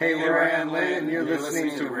Hey, we're Ann Lynn, and you're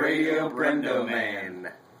listening to Radio Brendo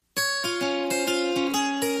Man.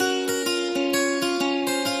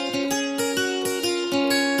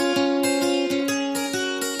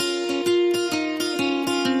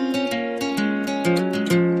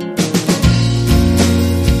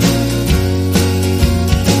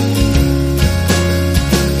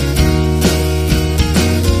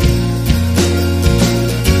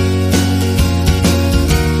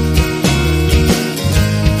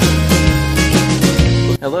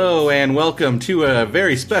 Hello and welcome to a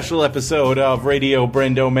very special episode of Radio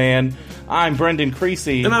Brendo Man. I'm Brendan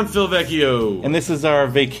Creasy. And I'm Phil Vecchio. And this is our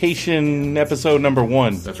vacation episode number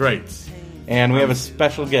 1. That's right. And we have a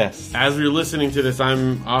special guest. As you're listening to this,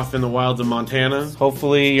 I'm off in the wilds of Montana.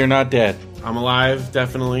 Hopefully you're not dead. I'm alive,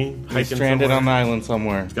 definitely. You're stranded somewhere. on an island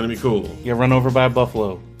somewhere. It's going to be cool. You get run over by a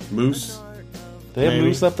buffalo. Moose. Do they have Maybe.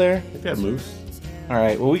 moose up there? I think they have moose.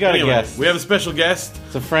 Alright, well we got a guest. We have a special guest.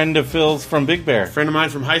 It's a friend of Phil's from Big Bear. A friend of mine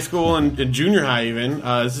from high school and junior high even.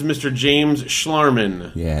 This is Mr. James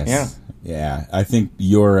Schlarman. Yes. Yeah. I think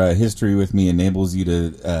your history with me enables you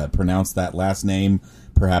to pronounce that last name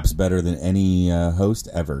perhaps better than any host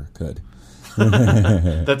ever could.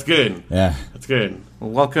 That's good. Yeah. That's good.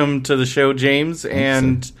 Well, welcome to the show, James.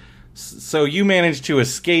 And so you managed to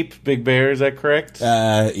escape Big Bear, is that correct?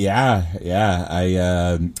 Yeah.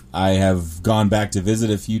 I have gone back to visit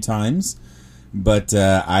a few times, but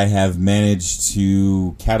I have managed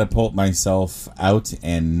to catapult myself out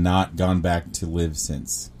and not gone back to live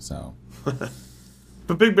since. So.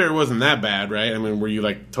 But Big Bear wasn't that bad, right? I mean, were you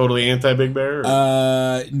like totally anti-Big Bear?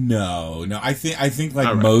 Or? No. I think like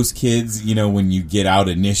All right. most kids, you know, when you get out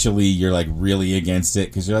initially, you're like really against it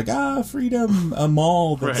because you're like, freedom, a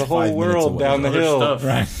mall, that's The whole 5 minutes world away. down the Other hill. stuff.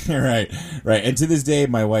 Right. And to this day,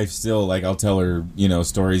 my wife still, like, I'll tell her, you know,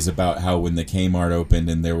 stories about how when the Kmart opened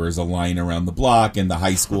and there was a line around the block and the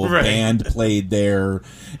high school Right. band played there.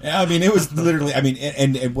 I mean, it was literally, I mean,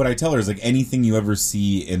 and what I tell her is like anything you ever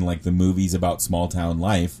see in like the movies about small town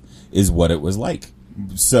life is what it was like.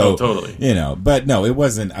 So, totally. You know, but no, it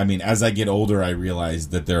wasn't. I mean, as I get older, I realized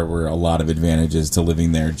that there were a lot of advantages to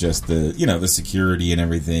living there. Just the, you know, the security and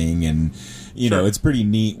everything, and you know, it's pretty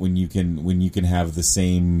neat when you can have the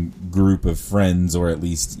same group of friends, or at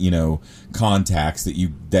least, you know, contacts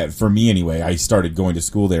that for me anyway. I started going to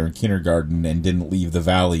school there in kindergarten and didn't leave the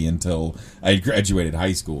valley until I graduated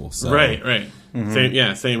high school. So. Right.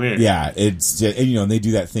 Mm-hmm. Same here. Yeah, it's just, and, you know, and they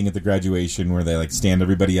do that thing at the graduation where they like stand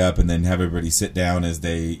everybody up and then have everybody sit down as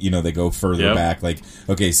they, you know, they go further back. Like,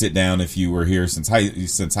 okay, sit down if you were here since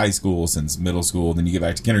high school, since middle school, then you get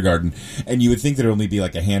back to kindergarten, and you would think there'd only be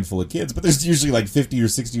like a handful of kids, but there's usually like 50 or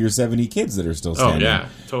 60 or 70 kids that are still standing. Oh yeah,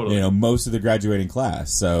 totally. You know, most of the graduating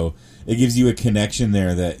class, so it gives you a connection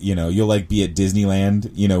there that, you know, you'll like be at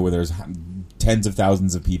Disneyland, you know, where there's tens of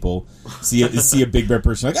thousands of people, see a Big Bear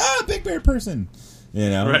person, like, Big Bear person, you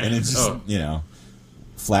know, Right. and it's just, you know,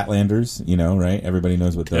 Flatlanders, you know, right? Everybody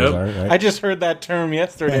knows what those are, right? I just heard that term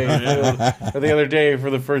yesterday, or the other day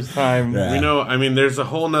for the first time. Yeah. We know, I mean, there's a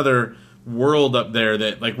whole nother world up there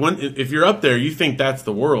that, like, if you're up there, you think that's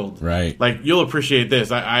the world. Right. Like, you'll appreciate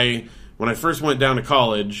this. I when I first went down to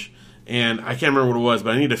college, and I can't remember what it was,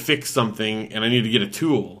 but I need to fix something, and I need to get a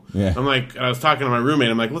tool. Yeah. I was talking to my roommate,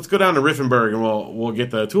 I'm like, let's go down to Riffenberg, and we'll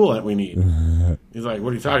get the tool that we need. He's like,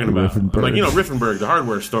 what are you talking about? I'm like, you know, Riffenberg, the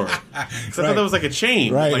hardware store. Because I thought that was like a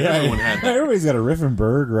chain. Right, like, right. everyone had that. Everybody's got a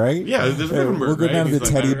Riffenberg, right? Yeah, there's Riffenberg, We'll go right? down to the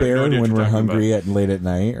He's like, Teddy I have no Bear idea what when you're we're talking hungry about. late at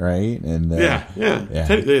night, right? And Yeah. Go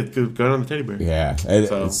down to the Teddy Bear. Yeah,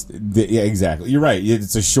 So. yeah, exactly. You're right.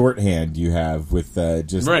 It's a shorthand you have with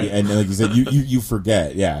just Right. and like you said, you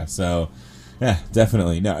forget. Yeah, so yeah,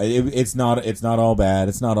 definitely. No, it's not all bad.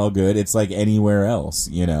 It's not all good. It's like anywhere else,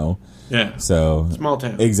 you know. Yeah. So Small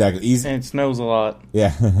town. exactly. Easy. And it snows a lot.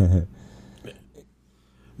 Yeah.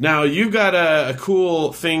 Now, you've got a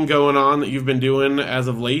cool thing going on that you've been doing as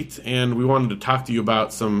of late, and we wanted to talk to you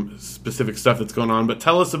about some specific stuff that's going on. But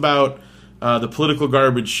tell us about the political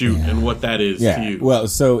garbage chute and what that is to you. Well,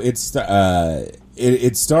 so it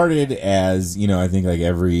started as, you know, I think like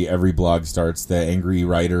every blog starts, the angry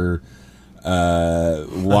writer,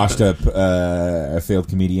 washed up a failed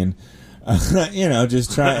comedian. You know,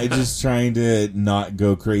 just trying to not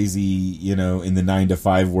go crazy, you know, in the 9 to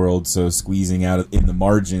 5 world. So squeezing out in the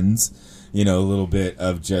margins, you know, a little bit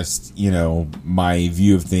of just, you know, my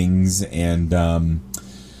view of things. And,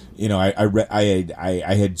 you know,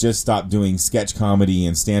 I had just stopped doing sketch comedy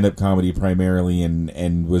and stand-up comedy primarily,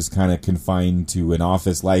 and was kind of confined to an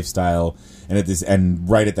office lifestyle. And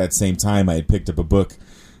right at that same time, I had picked up a book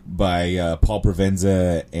by Paul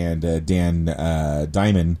Provenza and Dan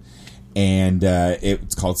Diamond. and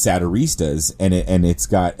it's called Satiristas, and it's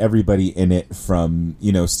got everybody in it from,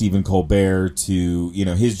 you know, Stephen Colbert to, you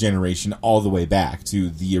know, his generation all the way back to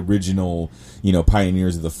the original, you know,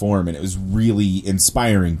 pioneers of the form, and it was really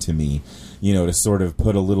inspiring to me, you know, to sort of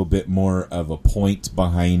put a little bit more of a point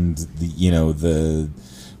behind the, you know, the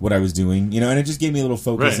what I was doing, you know, and it just gave me a little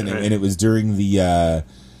focus, and it was during the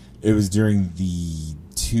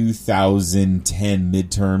 2010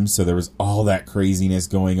 midterms, so there was all that craziness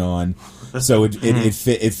going on. So it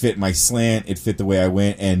fit my slant, it fit the way I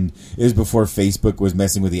went, and it was before Facebook was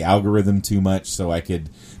messing with the algorithm too much, so I could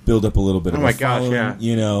build up a little bit of a following,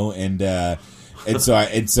 you know, and so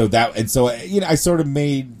you know, I sort of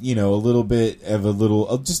made, you know,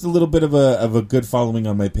 just a little bit of a good following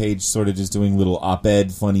on my page, sort of just doing little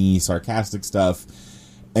op-ed, funny, sarcastic stuff.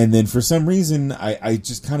 And then for some reason, I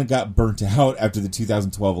just kind of got burnt out after the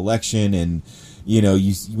 2012 election. And, you know,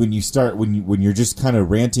 when you're just kind of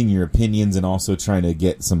ranting your opinions and also trying to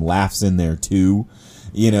get some laughs in there too,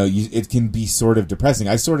 you know, it can be sort of depressing.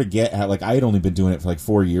 I sort of get how, like, I had only been doing it for like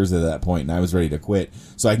 4 years at that point, and I was ready to quit.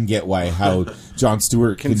 So I can get how Jon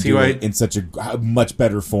Stewart can do it in such a much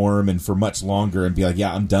better form and for much longer and be like,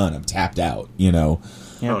 yeah, I'm done. I'm tapped out, you know.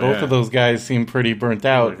 Yeah, both of those guys seem pretty burnt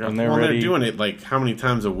out, and they're ready. They're doing it like how many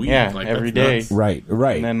times a week? Yeah, like, every day. Nuts. Right.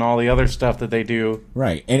 And then all the other stuff that they do.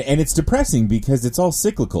 Right, and it's depressing because it's all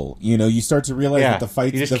cyclical. You know, you start to realize that the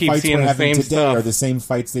fights we're having today are the same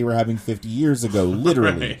fights they were having 50 years ago,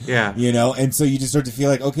 literally. Yeah. You know, and so you just start to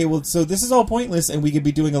feel like, okay, well, so this is all pointless, and we could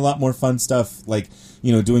be doing a lot more fun stuff, like,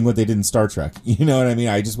 you know, doing what they did in Star Trek. You know what I mean?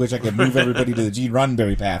 I just wish I could move everybody to the Gene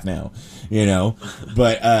Roddenberry path now. You know,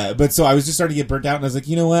 but so I was just starting to get burnt out, and I was like,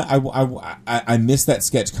 you know what, I miss that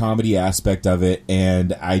sketch comedy aspect of it,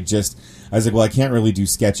 and I was like, well, I can't really do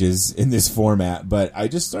sketches in this format, but I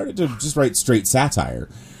just started to just write straight satire.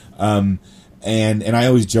 And I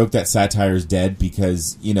always joke that satire is dead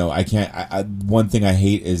because, you know, I can't, one thing I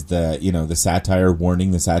hate is the satire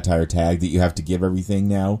warning, the satire tag that you have to give everything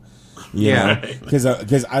now. Because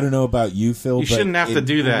I don't know about you, Phil. You shouldn't have to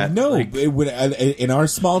do that. No, it would. In our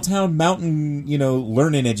small town mountain, you know,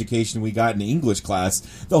 learning education we got in English class,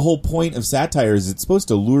 the whole point of satire is it's supposed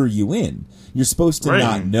to lure you in. You're supposed to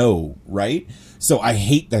not know, right? So I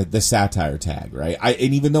hate the satire tag, right?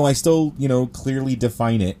 And even though I still, you know, clearly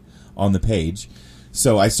define it on the page.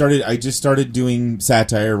 So I just started doing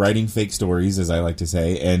satire, writing fake stories, as I like to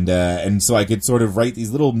say, and so I could sort of write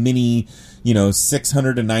these little mini, you know,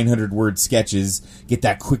 600 to 900 word sketches, get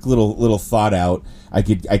that quick little thought out. I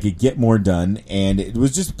could get more done, and it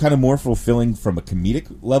was just kind of more fulfilling from a comedic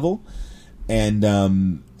level. And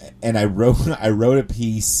I wrote a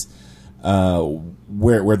piece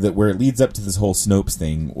where it leads up to this whole Snopes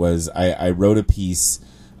thing. Was I wrote a piece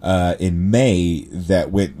in May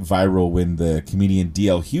that went viral when the comedian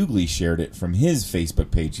D.L. Hughley shared it from his Facebook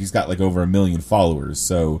page. He's got like over 1 million followers,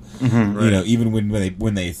 so you know, even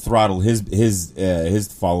when they throttle his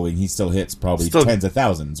following, he still hits probably tens of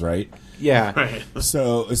thousands, right? Yeah. Right.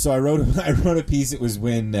 So I wrote a piece. It was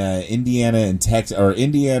when Indiana and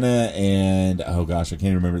oh gosh, I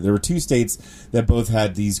can't remember. There were two states that both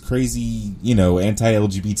had these crazy, you know,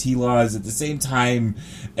 anti-LGBT laws at the same time,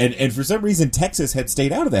 and for some reason Texas had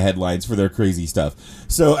stayed out of the headlines for their crazy stuff.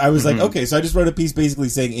 So I was like, okay, so I just wrote a piece basically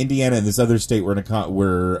saying Indiana and this other state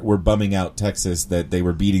were bumming out Texas, that they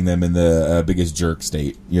were beating them in the biggest jerk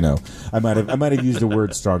state. You know, I might have used a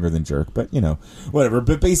word stronger than jerk, but you know, whatever.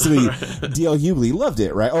 But basically. D.L. Hughley loved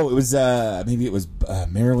it, right? Oh, it was maybe it was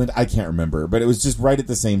Maryland. I can't remember, but it was just right at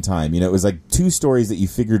the same time. You know, it was like two stories that you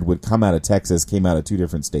figured would come out of Texas came out of two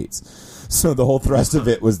different states. So the whole thrust of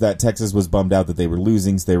it was that Texas was bummed out that they were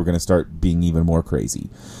losing, so they were going to start being even more crazy.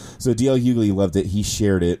 So D.L. Hughley loved it. He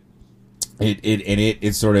shared it.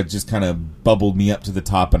 It sort of just kind of bubbled me up to the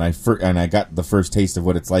top, and I got the first taste of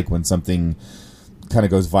what it's like when something kind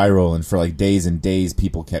of goes viral, and for like days and days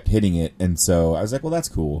people kept hitting it, and so I was like, well, that's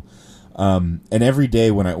cool. And every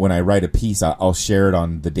day when I write a piece, I'll share it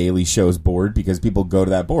on the Daily Show's board because people go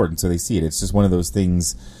to that board and so they see it. It's just one of those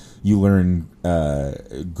things you learn,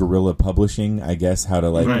 guerrilla publishing, I guess, how to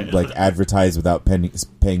like advertise without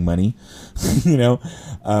paying money, you know?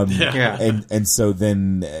 And so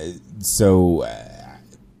then,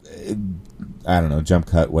 I don't know, jump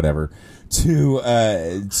cut, whatever, to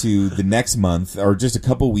the next month or just a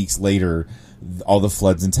couple weeks later, all the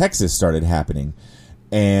floods in Texas started happening.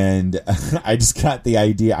 And I just got the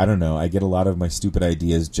idea. I don't know. I get a lot of my stupid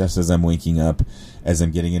ideas just as I'm waking up, as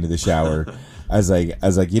I'm getting into the shower. I was like,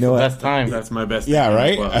 you know what? Best time. That's my best. Yeah,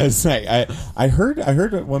 right. Well, I was like, I heard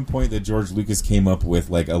at one point that George Lucas came up with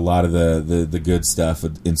like a lot of the good stuff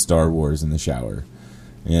in Star Wars in the shower.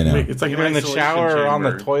 You know. It's like Either in the isolation shower or on the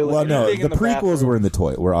chamber. toilet. Well, no, anything the in prequels bathroom. were in the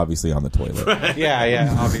toilet. Were obviously on the toilet.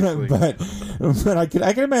 Yeah, obviously. but I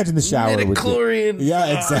can imagine the shower would. Midichlorians.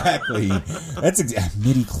 Yeah, exactly. That's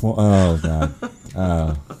midi. Oh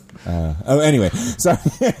god. Anyway, sorry.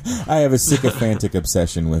 I have a sycophantic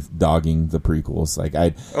obsession with dogging the prequels. Like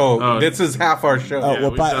this is half our show. Yeah,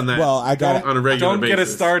 we've done that. well, I got on a regular Don't basis. get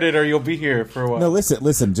us started, or you'll be here for a while. No,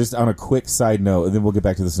 listen. Just on a quick side note, and then we'll get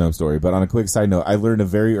back to the Snoke story. But on a quick side note, I learned a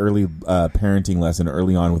very early parenting lesson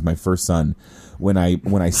early on with my first son. When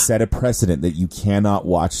I set a precedent that you cannot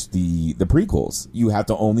watch the prequels, you have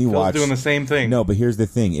to only Phil's watch. doing the same thing. No, but here's the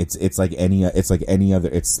thing: it's like any other.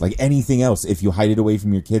 It's like anything else. If you hide it away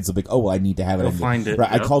from your kids, they'll be like, "Oh, well, I need to have it." They'll find it.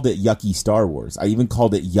 Right? Yep. I called it Yucky Star Wars. I even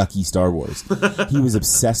called it Yucky Star Wars. He was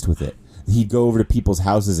obsessed with it. He'd go over to people's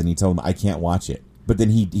houses and he'd tell them, "I can't watch it." But then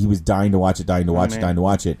he was dying to watch it, dying to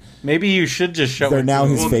watch it. Maybe you should just show They're it now to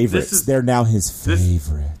his him. favorites. They're now his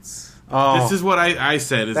favorites. Oh, This is what I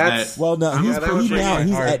said. Is That's- that Well, no, I'm he's approaching it.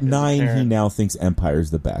 he's Art at as a 9. He parent. now thinks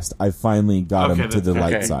Empire's the best. I finally got Okay, him to the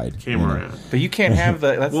that's- light okay. side. Came you know. around. but you can't have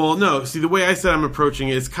the. That's, Well, no. See, the way I said I'm approaching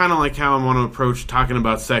it, it's kind of like how I want to approach talking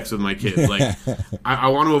about sex with my kids. Like, I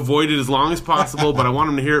want to avoid it as long as possible, but I want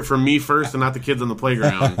them to hear it from me first and not the kids on the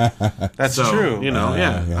playground. that's So, true. you know,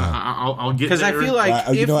 yeah. I'll get Because there. I feel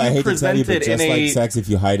like You if know, I you hate to tell you, present but it just in like a sex, if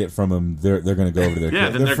you hide it from them, they're going to go over to their, Yeah,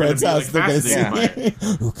 then their they're gonna friend's be, like, house. They're going to fascinated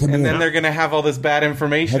see. by Oh, come and here. then they're going to have all this bad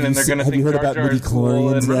information, and they're going to Have think you heard Jar about Jar is cool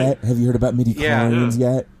midi-chlorians and, yet? Have you heard about midi-chlorians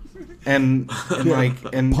Yeah. yet? and like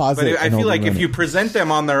and Pause but it I and feel hold like it if running. you present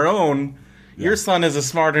them on their own, your son is a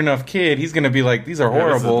smart enough kid. He's going to be like, these are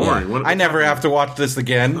this is horrible. boring. What- I never have to watch this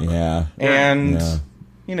again. Yeah. And Yeah.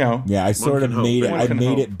 you know, Yeah, I sort of can hope, made it. right? I One can made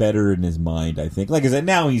hope. it better in his mind. I think, like I said,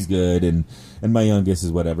 now he's good, and my youngest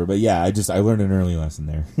is whatever. But yeah, I learned an early lesson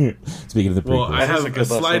there. Speaking of the prequels, Well, I have a a good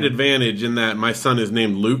slight lesson. advantage in that my son is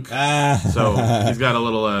named Luke, Ah. so he's got a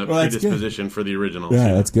little that's good. predisposition for the originals.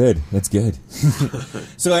 Yeah, that's good. That's good.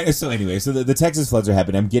 So anyway, the Texas floods are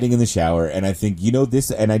happening. I'm getting in the shower, and I think,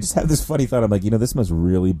 this, and I just have this funny thought. I'm like, this must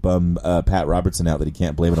really bum Pat Robertson out that he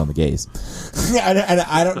can't blame it on the gays. and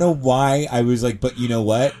I don't know why. I was like, but you know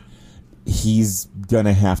what? He's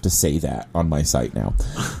gonna have to say that on my site now.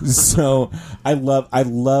 So I love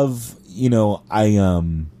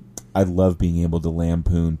being able to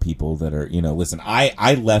lampoon people that are, listen,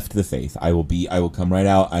 I left the faith. I will come right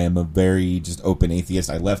out. I am a very just open atheist.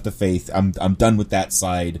 I left the faith. I'm done with that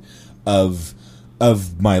side of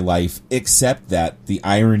my life, except that the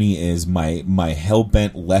irony is my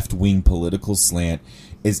hell-bent left-wing political slant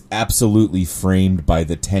is absolutely framed by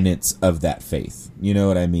the tenets of that faith. You know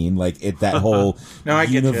what I mean? Like that whole No, I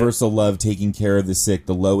get universal love, taking care of the sick,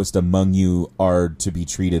 the lowest among you are to be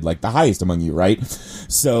treated like the highest among you, right?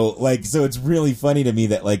 So it's really funny to me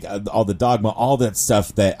that like all the dogma, all that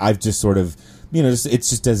stuff that I've just sort of,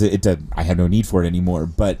 it's just I have no need for it anymore.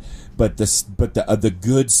 But the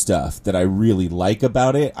good stuff that I really like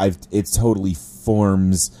about it, it totally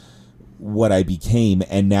forms what I became,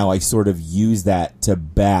 and now I sort of use that to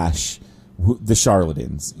bash the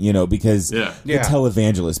charlatans, because the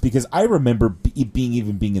televangelists. Because I remember being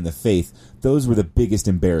in the faith; those were the biggest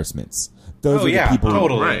embarrassments. Those are the people.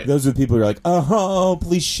 Totally. Right. Those are the people who are like, "Oh,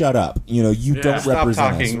 please shut up." You don't Stop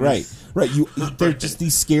represent us, talking. right? They're just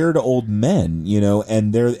these scared old men,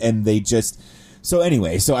 they just. So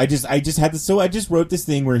anyway, I just wrote this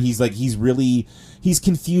thing where he's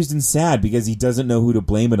confused and sad because he doesn't know who to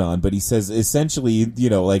blame it on, but he says essentially,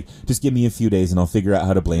 just give me a few days and I'll figure out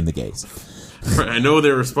how to blame the gays. I know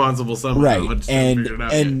they're responsible somehow. Right. I just haven't figured it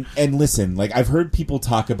out yet. And listen, like I've heard people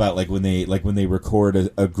talk about when they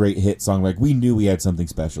record a great hit song, like we knew we had something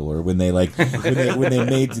special, or when they when they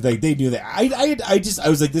made they knew that I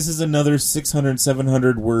was like, this is another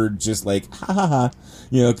 600-700 word just like ha ha ha,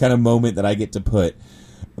 kind of moment that I get to put.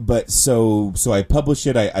 But so I publish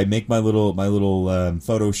it. I make my little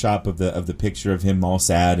Photoshop of the picture of him all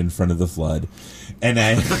sad in front of the flood, and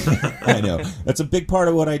I know that's a big part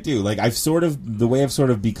of what I do. Like the way I've sort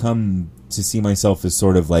of become to see myself as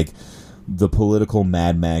sort of like the political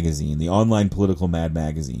Mad magazine, the online political Mad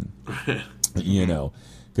magazine,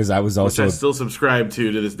 because I was also Which I still subscribe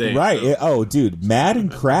to this day. right. So. Oh, dude, Mad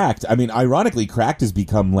and Cracked. I mean, ironically, Cracked has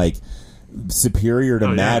become like superior to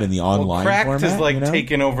Mad in the online Cracked format. is like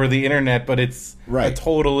taken over the internet, but it's Right.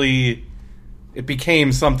 it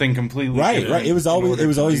became something completely Right. different It was in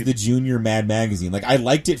always order to the junior Mad magazine. Like I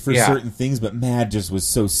liked it for certain things, but Mad just was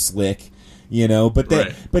so slick. you know. But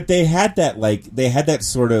they had that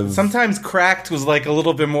sort of. Sometimes Cracked was like a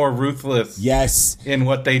little bit more ruthless. Yes. In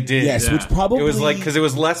what they did. Yes, which probably it was like because it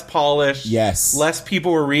was less polished. Yes. Less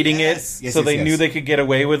people were reading it, so they knew they could get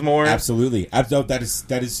away with more. Absolutely. That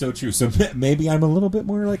is so true. So maybe I'm a little bit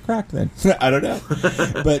more like Cracked then. I don't know.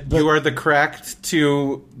 But you are the Cracked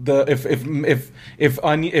to the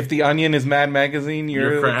if the Onion is Mad Magazine,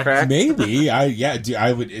 you're the Cracked. Maybe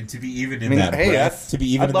I would to be even in that breath. To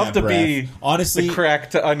be even I'd love to be honestly the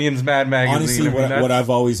Cracked to Onion's Mad Magazine. Honestly, what I've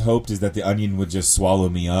always hoped is that the Onion would just swallow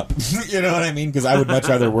me up. You know what I mean? Because I would much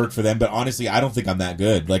rather work for them. But honestly, I don't think I'm that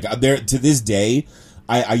good. Like to this day.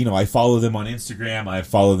 I follow them on Instagram. I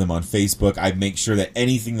follow them on Facebook. I make sure that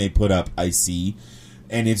anything they put up, I see.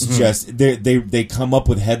 And it's just they come up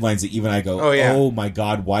with headlines that even I go, oh my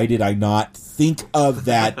God, why did I not think of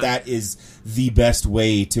that? That is the best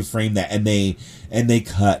way to frame that. And they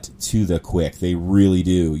cut to the quick. They really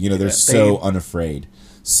do. You know, they're so unafraid.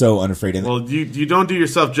 So unafraid. And well, you don't do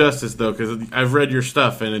yourself justice though, because I've read your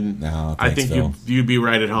stuff and I think you'd be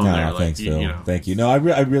right at home there. Like, thanks, Phil. You know. Thank you. No, I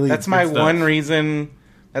really. That's my one reason.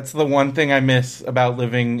 That's the one thing I miss about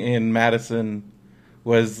living in Madison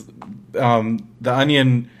was the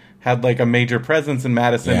Onion had like a major presence in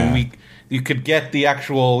Madison, and you could get the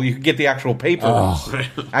actual paper. Oh,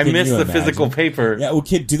 I miss the physical paper. Yeah, well,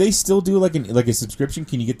 kid, do they still do like a subscription?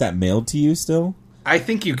 Can you get that mailed to you still? I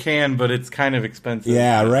think you can, but it's kind of expensive.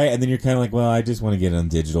 Yeah, right. And then you're kind of like, well, I just want to get it on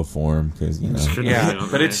digital form because you know. Yeah,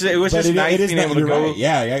 but it was just nice being able to go. Right.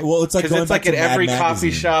 Yeah. Well, it's like going back at to every Mad coffee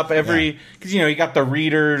Magazine. shop, because you got the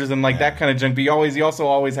readers and like that kind of junk. But you also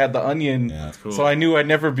always had the Onion, so I knew I'd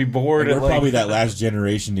never be bored. We're probably that last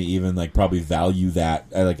generation to even like probably value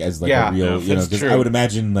that as a real, because I would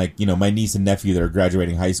imagine like my niece and nephew that are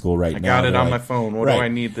graduating high school right now. I got it on my phone. What do I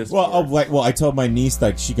need this? Well, I told my niece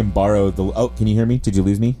like she can borrow the. Oh, can you hear me? Did you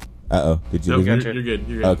lose me? Did you lose me? You're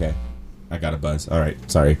good. Okay. I got a buzz. All right.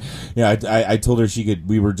 Sorry. Yeah, I told her she could.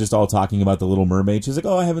 We were just all talking about The Little Mermaid. She's like,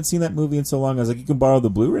 oh, I haven't seen that movie in so long. I was like, you can borrow the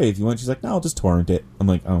Blu-ray if you want. She's like, no, I'll just torrent it. I'm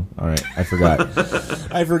like, oh, all right. I forgot.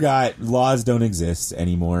 I forgot. Laws don't exist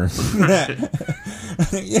anymore. Yeah.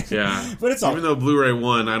 But it's all... Even though Blu-ray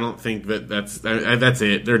won, I don't think that's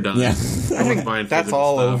it. They're done. Yeah. I think that's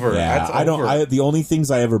all over. Yeah. That's over. The only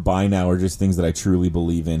things I ever buy now are just things that I truly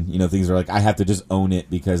believe in. Things are like, I have to just own it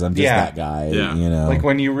because I'm just that guy. Yeah. Like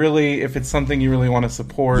when you really, if it's something you really want to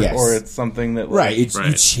support, or it's something that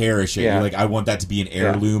you cherish it. You're like, I want that to be an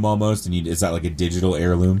heirloom almost, and it's not like a digital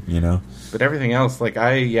heirloom, But everything else, like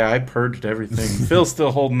I purged everything. Phil's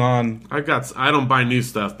still holding on. I don't buy new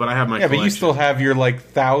stuff, but I have my collection. But you still have your like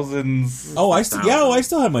thousands. Oh, I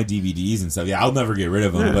still have my DVDs and stuff. Yeah, I'll never get rid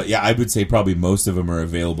of them. Yeah. But I would say probably most of them are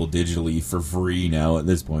available digitally for free now at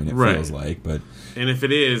this point. It feels like, but. And if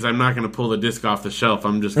it is, I'm not going to pull the disc off the shelf.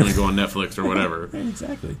 I'm just going to go on Netflix or whatever.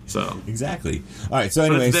 Exactly. So exactly. All right. So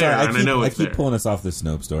anyway, sorry, I keep pulling us off the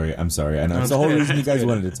Snope story. I'm sorry. I know it's the whole reason you guys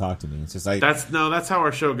wanted to talk to me. It's just that's how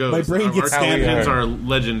our show goes. My brain gets tangents are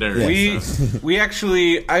legendary. Yes.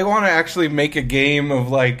 I want to actually make a game of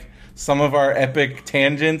like some of our epic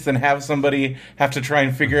tangents and have somebody have to try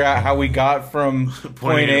and figure out how we got from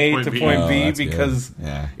point A to point B because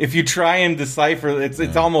if you try and decipher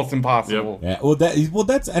it's almost impossible. Yep. Yeah. Well,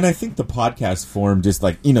 that's and I think the podcast form just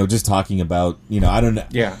like just talking about I don't know.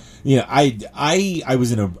 Yeah. I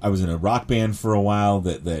was in a rock band for a while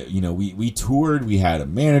that we toured, we had a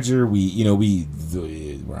manager, we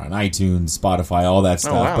were on iTunes, Spotify, all that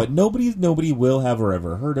stuff, but nobody will have or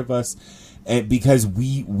ever heard of us. And because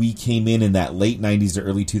we came in that late 90s to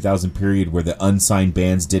early 2000 period where the unsigned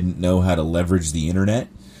bands didn't know how to leverage the internet,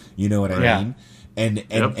 you know what I mean? And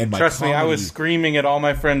my trust me, I was screaming at all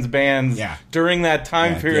my friends' bands during that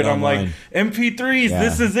time period. I'm like, MP3s,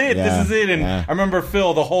 this is it, this is it. And I remember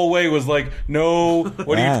Phil the whole way was like, no,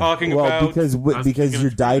 what are you talking about? Because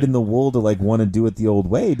you're dyed in the wool to like want to do it the old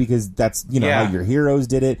way because that's how your heroes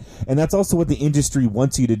did it, and that's also what the industry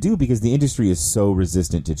wants you to do because the industry is so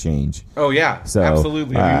resistant to change. Oh yeah, so,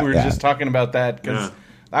 absolutely. We were just talking about that because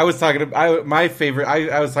I was talking to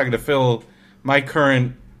I was talking to Phil. My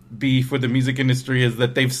current beef with the music industry is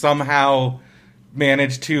that they've somehow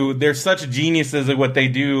managed to they're such geniuses at what they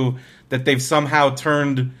do that they've somehow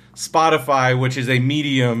turned Spotify, which is a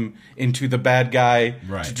medium, into the bad guy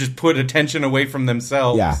to just put attention away from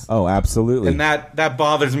themselves. Yeah. Oh, absolutely. And that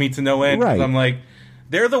bothers me to no end. I'm like,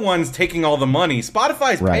 they're the ones taking all the money.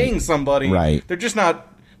 Spotify's paying somebody. Right. They're just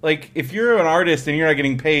not like if you're an artist and you're not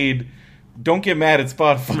getting paid. Don't get mad at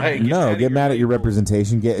Spotify. Get mad at your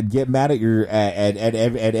representation. Get mad at your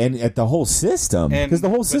at the whole system because the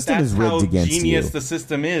whole system is rigged against you. Genius the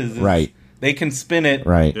system is right. they can spin it.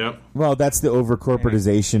 Right. Yep. Well, that's the over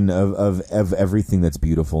corporatization of everything that's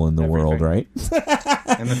beautiful in the world, right?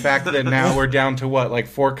 And the fact that now we're down to what, like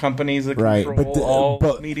 4 companies that control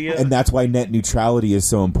all media, and that's why net neutrality is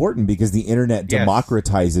so important, because the internet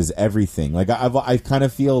democratizes everything. Like I kind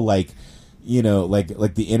of feel like, you know,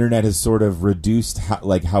 like the internet has sort of reduced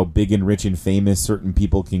how big and rich and famous certain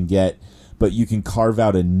people can get, but you can carve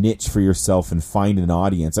out a niche for yourself and find an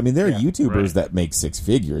audience. I mean, there are YouTubers that make 6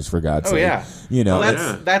 figures, for God's sake. Oh yeah, you know,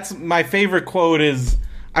 that's my favorite quote. Is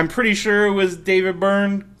I'm pretty sure it was David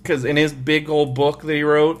Byrne, because in his big old book that he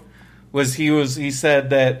wrote, he said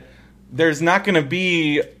that there's not going to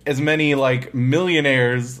be as many like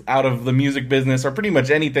millionaires out of the music business, or pretty much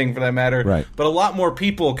anything for that matter. Right. But a lot more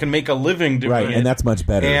people can make a living doing it. And that's much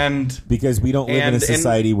better. And because we don't live in a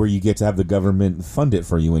society where you get to have the government fund it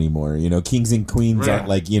for you anymore. You know, kings and queens aren't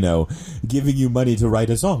like, you know, giving you money to write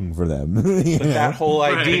a song for them. That whole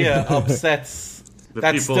idea upsets.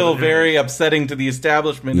 That's still very upsetting to the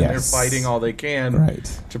establishment, and they're fighting all they can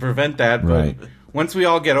to prevent that. But once we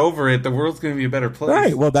all get over it, the world's going to be a better place.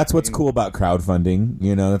 Right. Well, that's what's cool about crowdfunding.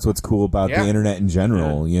 You know, that's what's cool about the internet in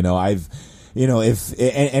general. You know,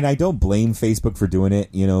 and I don't blame Facebook for doing it,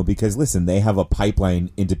 you know, because listen, they have a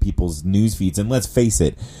pipeline into people's news feeds, and let's face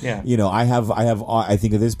it, you know, I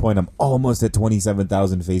think at this point I'm almost at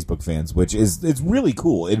 27,000 Facebook fans, which it's really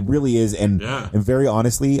cool. It really is, and very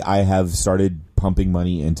honestly, I have started pumping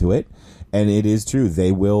money into it, and it is true.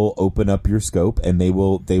 They will open up your scope, and they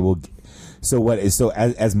will. So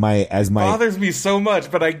as my bothers me so much,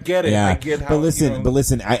 but I get it. I get how. But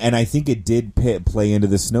listen, I think it did play into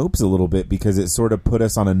the Snopes a little bit, because it sort of put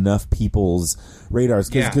us on enough people's radars.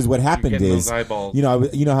 Because what happened is, you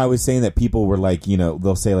know how I was saying that people were like, you know,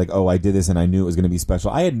 they'll say like, oh, I did this and I knew it was going to be special.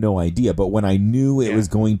 I had no idea, but when I knew it was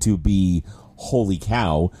going to be, holy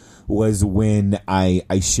cow, was when I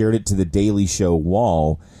shared it to the Daily Show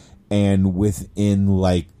wall, and within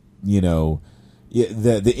like, you know. Yeah,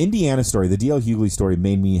 the Indiana story, the D.L. Hughley story,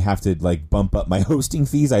 made me have to like bump up my hosting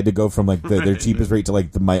fees. I had to go from like their cheapest rate to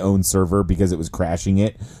like my own server, because it was crashing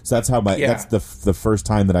it. So that's how that's the first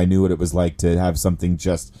time that I knew what it was like to have something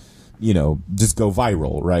just, you know, just go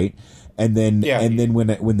viral, right? And then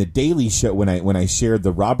when the Daily Show, when I shared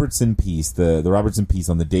the Robertson piece, the Robertson piece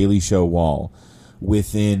on the Daily Show wall,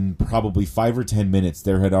 within probably 5 or 10 minutes,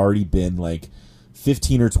 there had already been like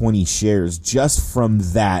 15 or 20 shares just from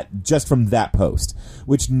that post,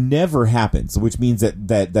 which never happens, which means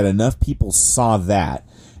that enough people saw that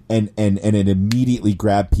and it immediately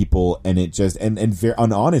grabbed people, and it just and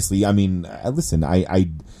honestly, I mean, listen, I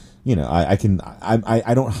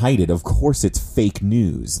don't hide it. Of course it's fake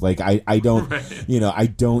news. Like I don't, you know, I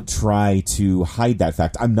don't try to hide that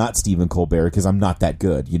fact. I'm not Stephen Colbert, because I'm not that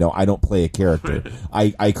good. You know, I don't play a character.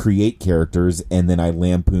 I create characters, and then I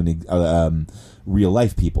lampoon real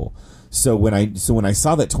life people. So when I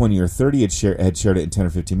saw that 20 or 30 had shared it in 10 or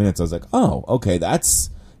 15 minutes, I was like, oh, okay, that's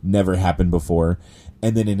never happened before.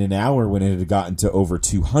 And then in an hour, when it had gotten to over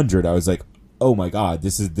 200, I was like, oh my God,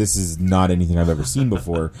 this is not anything I've ever seen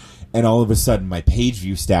before. And all of a sudden, my page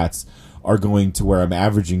view stats are going to where I'm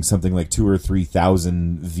averaging something like 2,000 or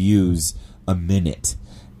 3,000 views a minute.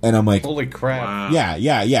 And I'm like, holy crap! Wow.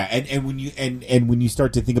 Yeah. And when you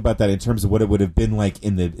start to think about that in terms of what it would have been like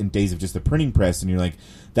in days of just the printing press, and you're like,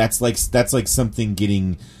 that's like something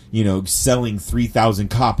getting, you know, selling 3,000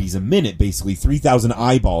 copies a minute. Basically, 3,000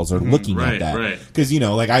 eyeballs are looking at that. Because, you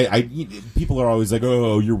know, like people are always like,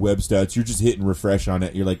 oh, your web stats, you're just hitting refresh on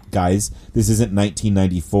it. You're like, guys, this isn't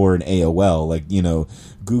 1994 and AOL. Like, you know,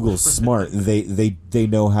 Google's smart. They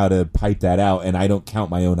know how to pipe that out, and I don't count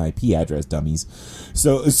my own IP address, dummies.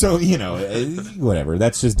 So you know, whatever.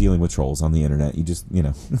 That's just dealing with trolls on the internet. You just, you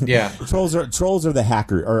know, trolls are the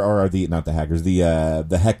hacker, or are the, not the hackers, the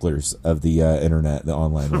hecklers of the internet, the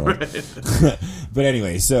online world. But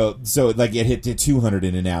anyway, so like it hit to 200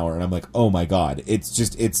 in an hour, and I'm like, oh my God,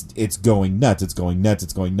 it's going nuts. It's going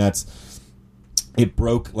nuts. It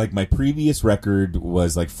broke, like, my previous record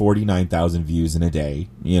was like 49,000 views in a day.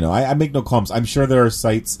 You know, I make no comments. I'm sure there are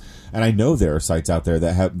sites, and I know there are sites out there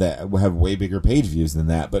that have way bigger page views than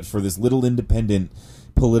that. But for this little independent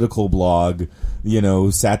political blog, you know,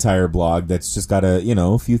 satire blog that's just got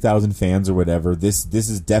a few thousand fans or whatever, this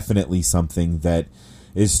is definitely something that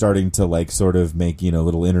is starting to like sort of make, you know,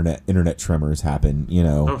 little internet tremors happen. You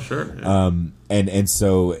know. Oh sure. Yeah. And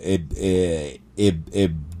so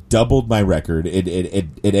it doubled my record. It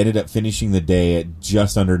ended up finishing the day at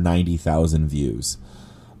just under 90,000 views,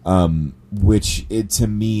 which to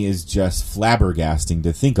me is just flabbergasting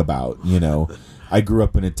to think about. You know, I grew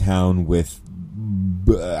up in a town with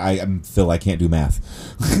Phil, I can't do math.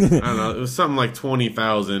 I don't know. It was something like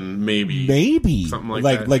 20,000, maybe something like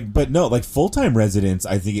that. But no, like full-time residents,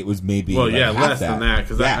 I think it was maybe less than that,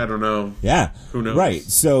 because I don't know. Yeah, who knows? Right.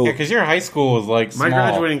 So because your high school was like small. My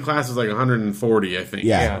graduating class was like 140, I think.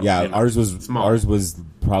 Yeah. Ours was small. Ours was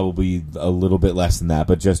probably a little bit less than that,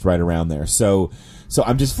 but just right around there. So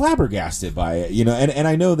I'm just flabbergasted by it, and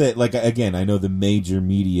I know that, like, again, I know the major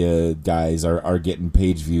media guys are getting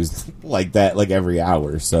page views like that, like every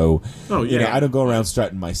hour. So, I don't go around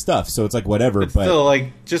strutting my stuff. So it's like, whatever. But still,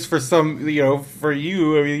 like, just for some, for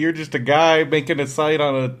you, I mean, you're just a guy making a site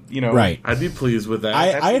on a, Right. I'd be pleased with that.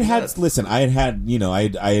 I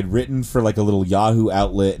had written for like a little Yahoo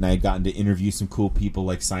outlet, and I had gotten to interview some cool people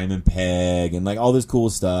like Simon Pegg and like all this cool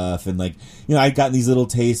stuff, and like, I'd gotten these little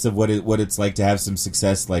tastes of what it's like to have some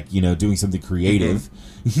success, like, doing something creative,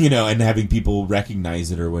 and having people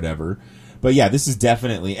recognize it or whatever. But yeah, this is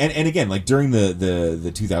definitely, and again, like during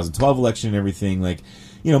the 2012 election and everything, like,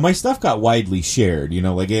 my stuff got widely shared,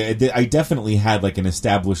 like I definitely had like an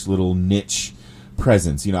established little niche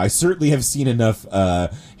presence. I certainly have seen enough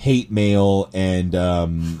hate mail and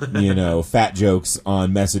fat jokes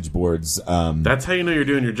on message boards. That's how you know you're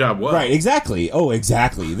doing your job well. Right, exactly. Oh,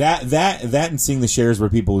 exactly. That and seeing the shares where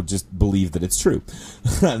people just believe that it's true.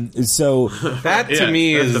 So that to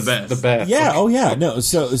me is the best. Yeah. Oh, yeah. No.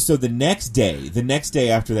 So the next day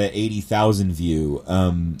after that 80,000 view,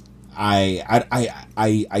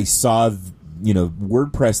 I saw,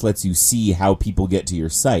 WordPress lets you see how people get to your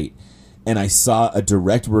site. And I saw a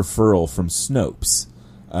direct referral from Snopes,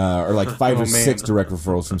 or like 5 or 6 direct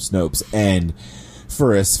referrals from Snopes. And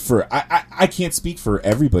I can't speak for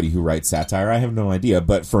everybody who writes satire. I have no idea.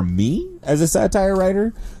 But for me, as a satire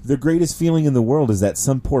writer, the greatest feeling in the world is that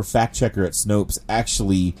some poor fact checker at Snopes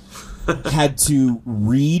actually had to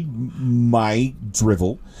read my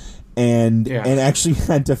drivel and actually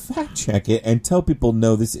had to fact check it and tell people,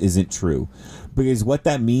 no, this isn't true. Because what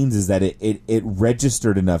that means is that it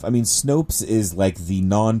registered enough. I mean, Snopes is like the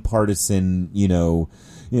nonpartisan,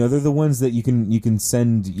 they're the ones that you can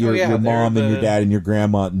send your mom and your dad and your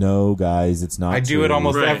grandma. No, guys, it's not. I do it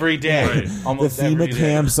almost every day. Right. Almost the FEMA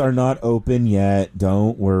camps are not open yet.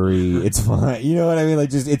 Don't worry, it's fine. You know what I mean? Like,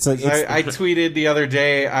 just it's like I tweeted the other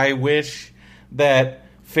day. I wish that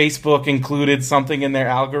Facebook included something in their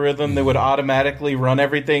algorithm that would automatically run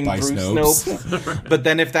everything by through Snopes. But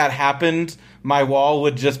then if that happened, my wall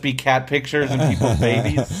would just be cat pictures and people's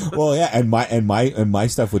babies. Well, yeah, and my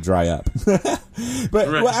stuff would dry up. But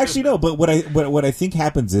well, actually no. But what I think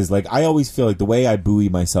happens is, like, I always feel like the way I buoy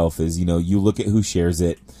myself is, you look at who shares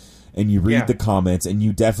it. And you read the comments, and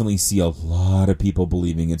you definitely see a lot of people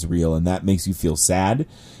believing it's real, and that makes you feel sad,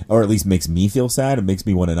 or at least makes me feel sad. It makes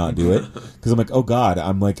me want to not do it, because I'm like, oh God,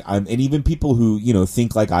 and even people who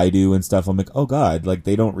think like I do and stuff. I'm like, oh God, like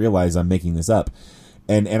they don't realize I'm making this up,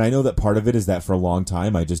 and I know that part of it is that for a long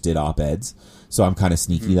time I just did op-eds, so I'm kind of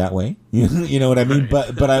sneaky that way. You know what I mean?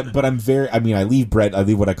 Right. But I'm very. I mean, I leave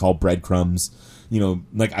what I call breadcrumbs.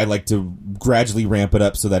 Like I like to gradually ramp it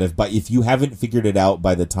up so that if you haven't figured it out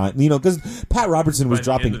by the time, because Pat Robertson was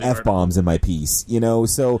dropping F-bombs in my piece,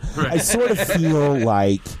 so right. I sort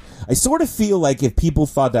of feel like if people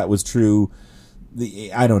thought that was true,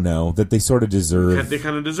 I don't know, that they sort of deserve. They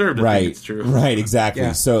kind of deserved it. Right. Think it's true. Right. Exactly.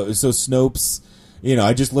 Yeah. So Snopes.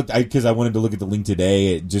 I just looked because I wanted to look at the link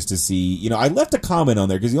today just to see. I left a comment on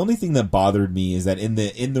there because the only thing that bothered me is that in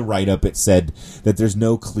the write up it said that there's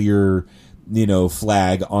no clear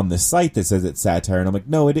flag on the site that says it's satire, and I'm like,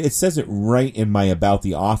 no, it says it right in my about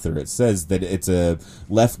the author. It says that it's a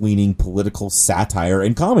left-leaning political satire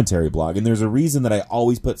and commentary blog, and there's a reason that I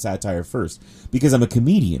always put satire first, because I'm a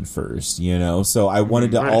comedian first, so I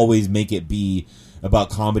wanted to always make it be about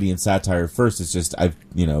comedy and satire first. It's just I've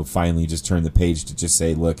finally just turned the page to just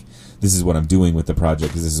say, look, this is what I'm doing with the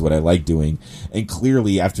project because this is what I like doing, and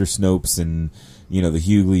clearly after Snopes and the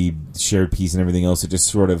Hughley shared piece and everything else, it just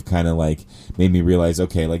sort of kind of like made me realize,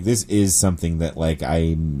 okay, like this is something that like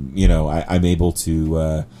I'm able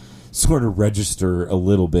to sort of register a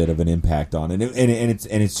little bit of an impact on, and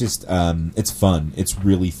it's just it's fun. It's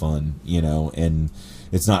really fun, and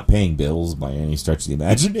it's not paying bills by any stretch of the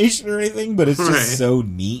imagination or anything, but it's just so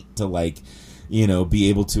neat to like be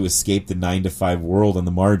able to escape the 9-to-5 world on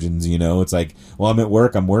the margins. It's like, well, I'm at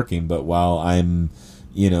work, I'm working, but while I'm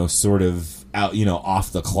sort of out,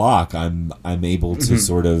 off the clock, I'm able to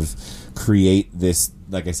sort of create this,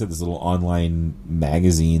 like I said, this little online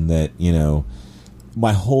magazine that,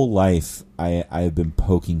 my whole life, I've been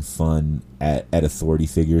poking fun at authority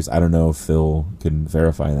figures. I don't know if Phil can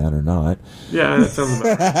verify that or not. Yeah, that sounds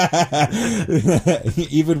about right.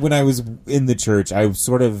 Even when I was in the church, I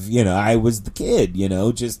sort of, I was the kid,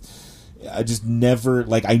 I just never,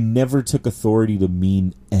 I never took authority to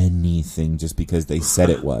mean anything just because they said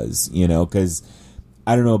it was, because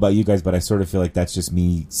I don't know about you guys, but I sort of feel like that's just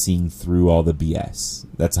me seeing through all the BS.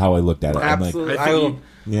 That's how I looked at it. Absolutely. I'm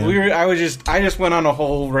I just went on a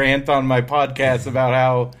whole rant on my podcast about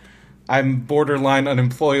how I'm borderline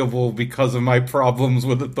unemployable because of my problems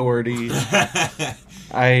with authority. Because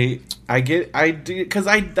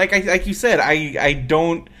like you said,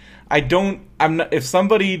 if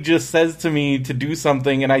somebody just says to me to do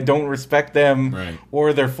something and I don't respect them, right,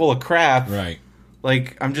 or they're full of crap, right,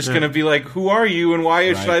 I'm just gonna be like, who are you and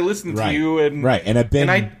why should I listen to you?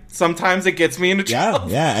 And sometimes it gets me into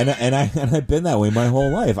trouble. Yeah, and I've been that way my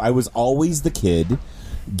whole life. I was always the kid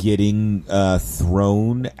getting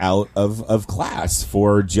thrown out of class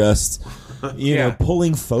for just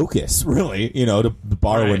pulling focus, really, to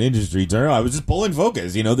borrow an industry term. I was just pulling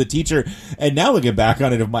focus, the teacher. And now looking back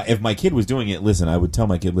on it, if my kid was doing it, listen, I would tell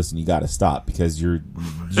my kid, listen, you got to stop because there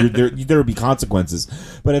would be consequences.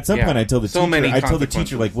 But at some point, I tell the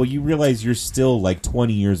teacher, well, you realize you're still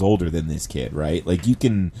 20 years older than this kid, right? You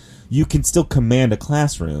can still command a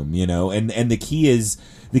classroom, and the key is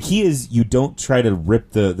you don't try to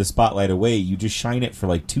rip the spotlight away. You just shine it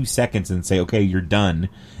for 2 seconds and say, okay, you're done.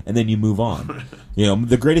 And then you move on.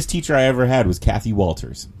 The greatest teacher I ever had was Kathy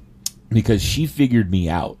Walters, because she figured me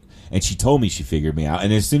out, and she told me she figured me out.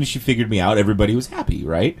 And as soon as she figured me out, everybody was happy,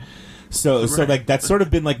 right? So that's sort of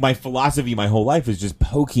been my philosophy my whole life, is just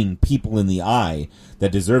poking people in the eye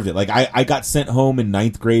that deserved it. I got sent home in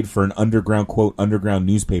 9th grade for an underground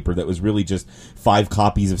newspaper that was really just 5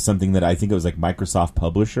 copies of something that I think it was Microsoft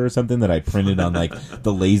Publisher or something that I printed on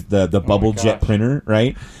the bubble jet printer,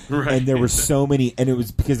 right? And there were so many, and it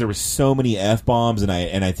was because there were so many F-bombs, and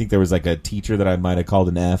I think there was a teacher that I might have called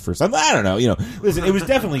an F or something. I don't know. Listen, it was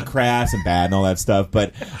definitely crass and bad and all that stuff,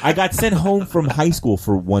 but I got sent home from high school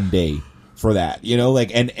for one day for that,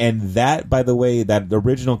 and that, by the way, that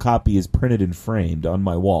original copy is printed and framed on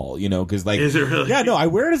my wall, because is it really? Yeah, no, I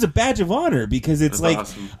wear it as a badge of honor because it's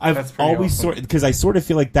awesome. I've always awesome. Because I sort of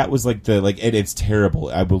feel like that was it's terrible.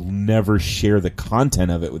 I will never share the content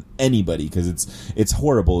of it with anybody because it's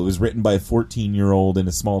horrible. It was written by a 14-year-old in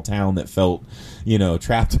a small town that felt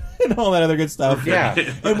trapped and all that other good stuff. Yeah,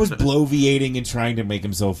 and was bloviating and trying to make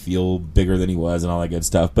himself feel bigger than he was and all that good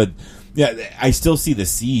stuff, but. Yeah, I still see the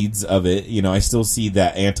seeds of it. I still see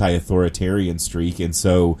that anti-authoritarian streak, and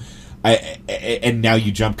so and now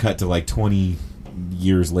you jump cut to 20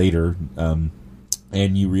 years later, and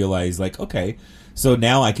you realize okay, so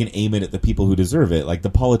now I can aim it at the people who deserve it, the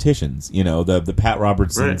politicians, the Pat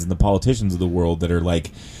Robertsons and the politicians of the world that are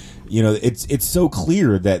it's so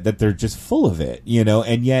clear that they're just full of it,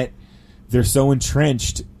 and yet they're so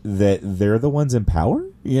entrenched that they're the ones in power.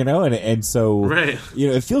 And so,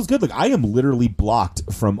 it feels good. I am literally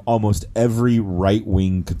blocked from almost every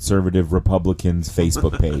right-wing conservative Republican's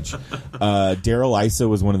Facebook page. Daryl Issa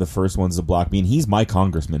was one of the first ones to block me, and he's my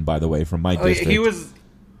congressman, by the way, from my district. He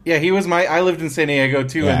was my. I lived in San Diego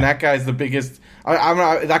too, and that guy's the biggest.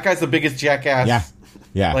 That guy's the biggest jackass.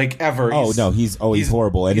 Yeah, ever. He's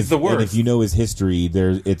horrible. And he's the worst. And if you know his history,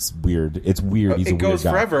 it's weird. It's weird. He's it a weird goes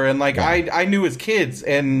guy. forever. And I knew his kids,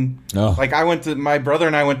 and my brother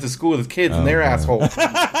and I went to school with his kids, and they're assholes.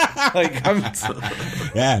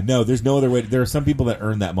 There's no other way. There are some people that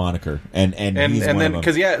earn that moniker, and he's one of them.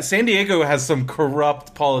 Because San Diego has some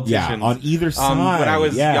corrupt politicians. On either side. When I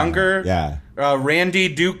was younger, Randy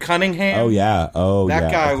Duke Cunningham.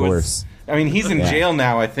 That guy of course. I mean, he's in jail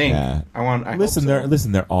now, I think. Yeah.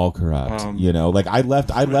 They're all corrupt. I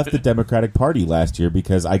left the Democratic Party last year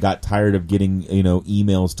because I got tired of getting,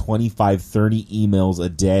 emails, 25, 30 emails a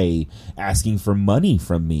day asking for money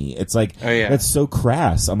from me. It's that's so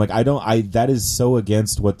crass. I'm that is so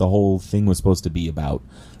against what the whole thing was supposed to be about,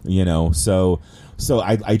 So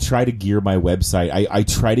I try to gear my website. I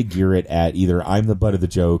try to gear it at either I'm the butt of the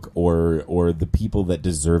joke or the people that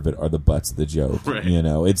deserve it are the butts of the joke. Right.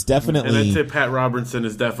 It's definitely. And I'd say Pat Robertson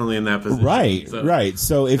is definitely in that position. Right.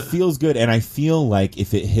 So it feels good, and I feel like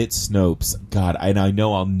if it hits Snopes, God, and I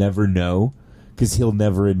know I'll never know because he'll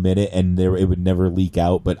never admit it, and it would never leak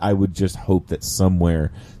out. But I would just hope that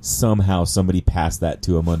somehow, somebody passed that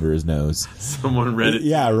to him under his nose. Someone read it.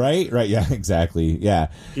 Yeah, right, yeah, exactly, yeah.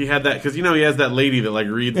 He had that because he has that lady that like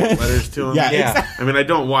reads the letters to him. Yeah. I mean, I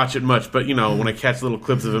don't watch it much, but when I catch little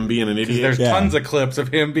clips of him being an idiot, There's tons of clips of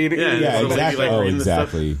him being. Yeah, exactly. Like,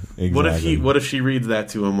 exactly. What if she reads that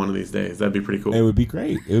to him one of these days? That'd be pretty cool. It would be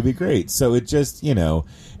great. So it just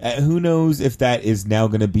who knows if that is now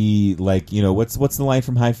going to be like what's the line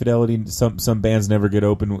from High Fidelity? Some bands never get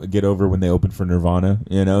over when they open for Nirvana.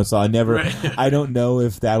 So I don't know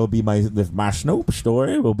if that'll be my Snoop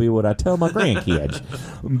story will be what I tell my grandkids.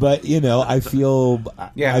 But I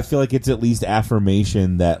feel like it's at least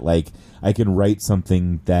affirmation that like I can write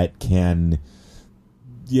something that can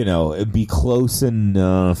be close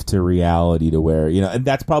enough to reality to where and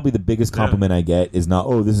that's probably the biggest compliment I get is not,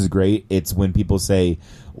 oh, this is great. It's when people say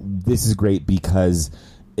this is great because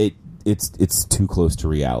it's too close to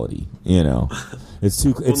reality. It's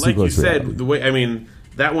too close to reality. The way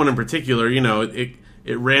that one in particular, it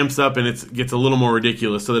ramps up and it gets a little more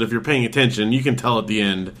ridiculous, so that if you're paying attention, you can tell at the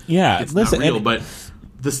end. Yeah, it's not real, but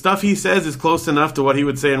the stuff he says is close enough to what he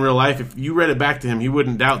would say in real life. If you read it back to him, he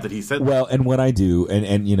wouldn't doubt that he said that. Well, and what I do,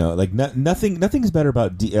 and like nothing's better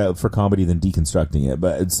about for comedy than deconstructing it.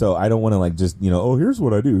 But so I don't want to like just oh, here's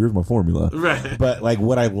what I do, here's my formula. Right. But like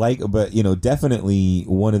what I like, but definitely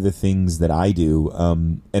one of the things that I do,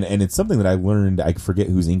 and it's something that I learned. I forget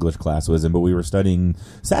whose English class was in, but we were studying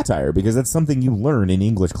satire because that's something you learn in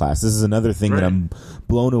English class. This is another thing that I'm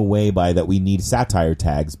blown away by, that we need satire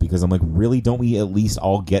tags, because I'm like, really, don't we at least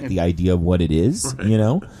all get the idea of what it is?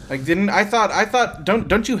 Like, I thought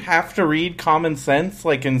don't you have to read Common Sense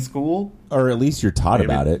like in school, or at least you're taught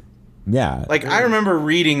about it? Yeah, like I remember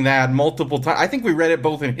reading that multiple times. I think we read it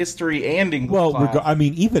both in history and English. Well, class.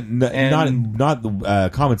 Even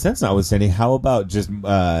not Common Sense notwithstanding, how about just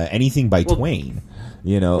anything by Twain?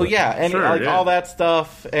 Well, yeah, and all that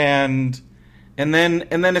stuff, and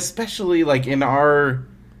then especially like in our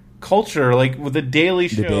culture, like with the Daily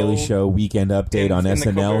Show, Weekend Update on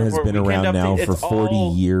SNL has been around now for 40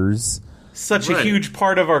 years. Such a huge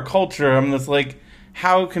part of our culture. I'm just like,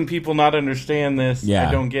 how can people not understand this? Yeah,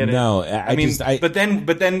 I don't get it. No, but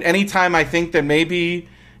then anytime I think that maybe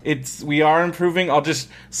we are improving,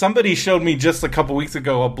 somebody showed me just a couple weeks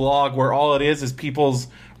ago a blog where all it is people's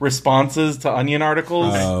responses to Onion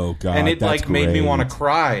articles. Oh God, and it like made me want to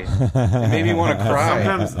cry. It made me want to cry.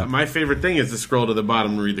 Sometimes my favorite thing is to scroll to the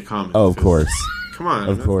bottom and read the comments. Oh, of course. Come on,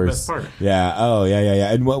 of course. The best part. Yeah. Oh,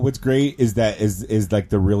 yeah. And what's great is that is like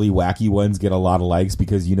the really wacky ones get a lot of likes,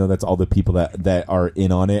 because that's all the people that are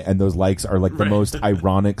in on it, and those likes are like the most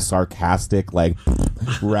ironic, sarcastic, like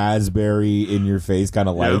raspberry in your face kind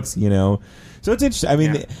of likes. So it's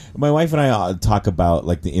interesting. My wife and I talk about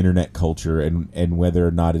like the internet culture and whether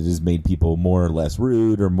or not it has made people more or less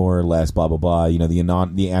rude or more or less blah blah blah.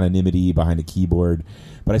 The anonymity behind a keyboard.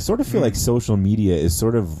 But I sort of feel like social media is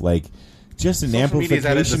sort of like just an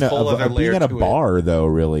amplification of being at a bar, though,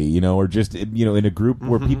 really, or just in a group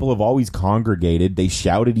where people have always congregated. They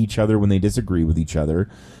shout at each other when they disagree with each other,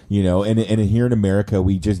 and here in America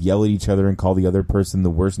we just yell at each other and call the other person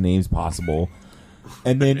the worst names possible.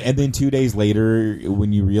 And then 2 days later,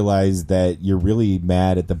 when you realize that you're really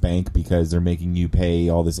mad at the bank because they're making you pay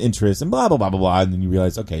all this interest and blah blah blah blah blah, and then you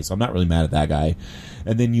realize, okay, so I'm not really mad at that guy,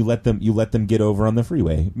 and then you let them get over on the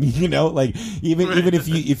freeway. Like even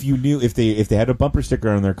if you knew if they had a bumper sticker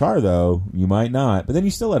on their car, though, you might not, but then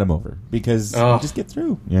you still let them over because you just get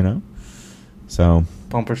through. So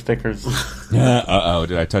bumper stickers. Did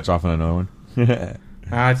I touch off on another one?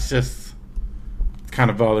 It's just. Kind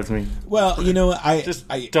of bothers me. Well,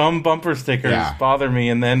 dumb bumper stickers bother me,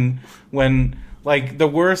 and then when like the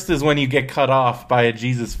worst is when you get cut off by a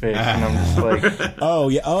Jesus fish, and I'm just like, oh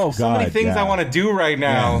yeah, oh God, so many things I want to do right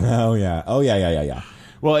now. Yeah. Oh yeah.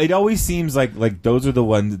 Well, it always seems like those are the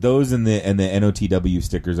ones. Those and the NOTW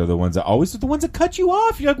stickers are the ones that cut you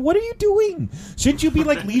off. You're like, what are you doing? Shouldn't you be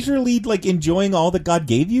like leisurely, like enjoying all that God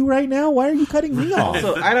gave you right now? Why are you cutting me off?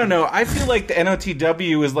 Also, I don't know. I feel like the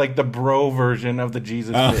NOTW is like the bro version of the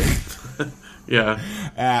Jesus fish. Yeah.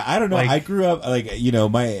 I don't know. I grew up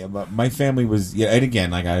my family was and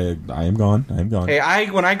again like I am gone.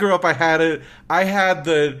 Hey, when I grew up, I had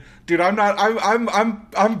the dude.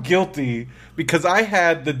 I'm guilty. Because I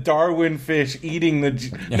had the Darwin fish eating the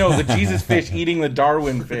Jesus fish eating the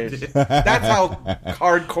Darwin fish. That's how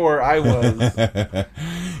hardcore I was.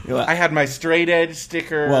 I had my straight edge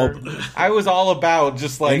sticker. Well, I was all about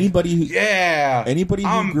just like anybody who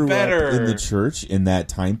grew up in the church in that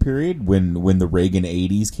time period when the Reagan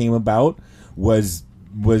 80s came about was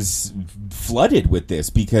flooded with this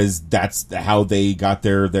because that's how they got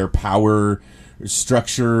their power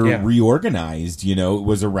structure reorganized. It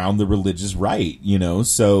was around the religious right.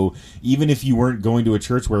 So even if you weren't going to a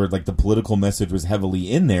church where like the political message was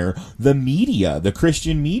heavily in there, the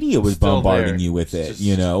Christian media was still bombarding there. you with it.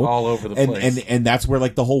 Just all over the place. And that's where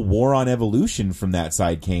like the whole war on evolution from that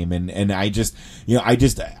side came. And I just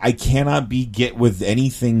I cannot get with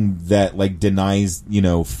anything that like denies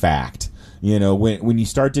fact. When you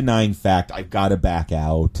start denying fact, I've got to back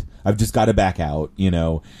out. I've just got to back out,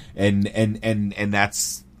 and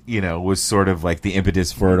that's, was sort of like the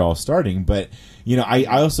impetus for it all starting. But, I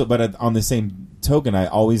also, but on the same token, I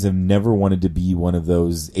always have never wanted to be one of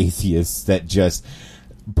those atheists that just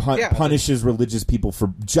punishes religious people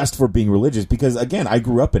for being religious, because again, I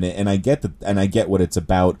grew up in it and I get what it's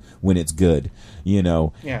about when it's good.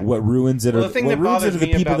 What ruins it are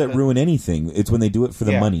the people that ruin anything. It's when they do it for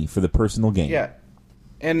the money, for the personal gain. Yeah.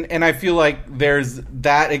 And I feel like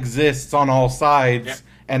that exists on all sides,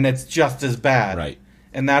 and it's just as bad. Right.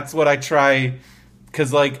 And that's what I try,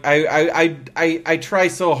 because like I try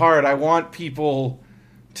so hard. I want people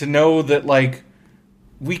to know that like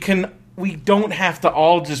we don't have to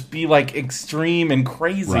all just be like extreme and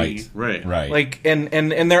crazy. Right. Like and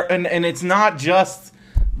it's not just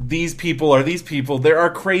these people are these people. There are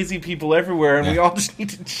crazy people everywhere, and we all just need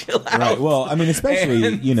to chill out. Right. Well, I mean,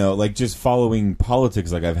 especially like just following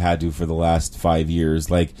politics, like I've had to for the last 5 years.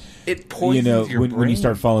 Like it poisons your brain. When you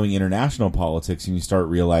start following international politics, and you start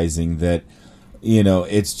realizing that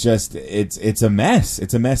it's just it's a mess.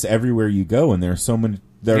 It's a mess everywhere you go, and there's so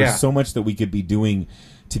much that we could be doing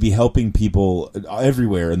to be helping people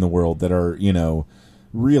everywhere in the world that are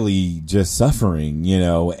really just suffering,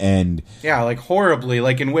 and like horribly,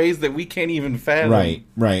 like in ways that we can't even fathom.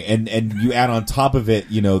 Right, and you add on top of it,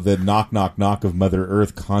 the knock, knock, knock of Mother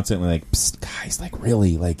Earth constantly, like, psst, guys, like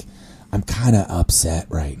really, like I'm kind of upset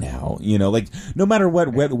right now, like no matter what,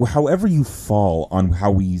 however you fall on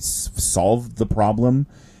how we solve the problem,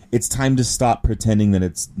 it's time to stop pretending that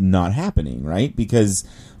it's not happening, right? Because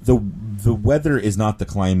the weather is not the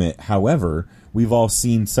climate. However, we've all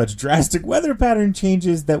seen such drastic weather pattern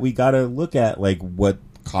changes that we got to look at like what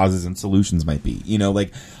causes and solutions might be.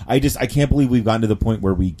 Like I can't believe we've gotten to the point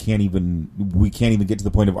where we can't even get to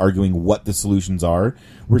the point of arguing what the solutions are.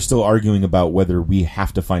 We're still arguing about whether we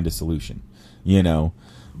have to find a solution.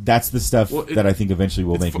 That's the stuff that I think eventually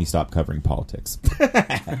will make me stop covering politics.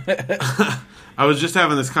 I was just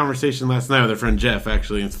having this conversation last night with a friend Jeff,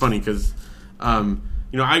 actually, and it's funny because,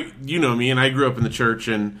 you know me, and I grew up in the church,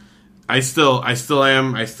 and I still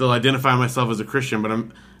identify myself as a Christian, but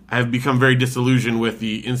I've become very disillusioned with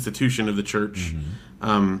the institution of the church.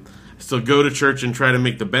 I still go to church and try to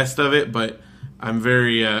make the best of it, but I'm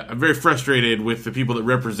very frustrated with the people that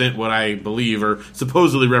represent what I believe, or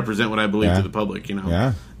supposedly represent what I believe to the public.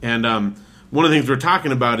 Yeah. And one of the things we're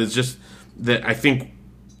talking about is just that I think,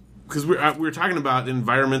 because we're talking about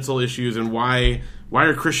environmental issues and why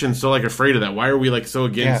are Christians so like afraid of that? Why are we like so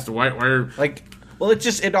against? Why are like? Well,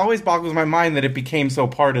 it always boggles my mind that it became so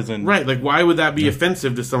partisan. Right, like why would that be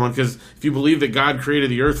offensive to someone? Because if you believe that God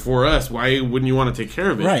created the earth for us, why wouldn't you want to take care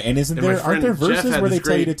of it? Right, and aren't there verses where they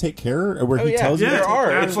tell you to take care, or where he tells you? There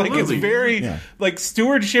are. Absolutely. It's very like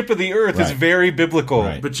stewardship of the earth is very biblical.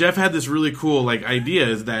 Right. But Jeff had this really cool like idea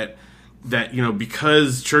is that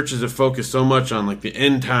because churches have focused so much on like the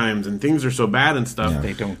end times and things are so bad and stuff,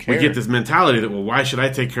 they don't care. We get this mentality that, well, why should I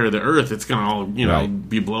take care of the earth? It's gonna all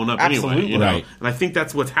be blown up anyway. Right. And I think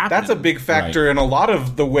that's what's happening. That's a big factor in a lot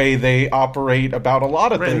of the way they operate about a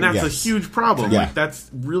lot of things. And that's a huge problem. Yeah. Like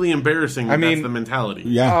that's really embarrassing. That's the mentality.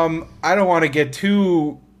 Yeah. I don't want to get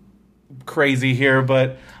too crazy here,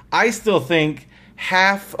 but I still think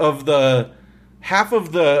half of the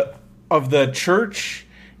church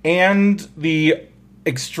and the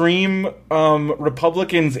extreme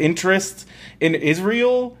Republicans' interest in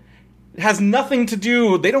Israel has nothing to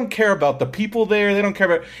do. They don't care about the people there. They don't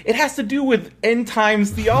care about. It has to do with end times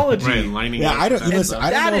theology. Right, lining Yeah, up I don't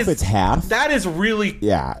know if it's half. That is really.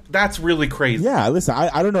 Yeah, that's really crazy. Yeah, listen,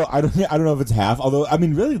 I don't know. I don't know if it's half. Although, I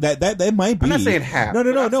mean, really, that might be. I'm not saying half.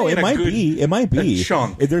 No. It might be. It might be a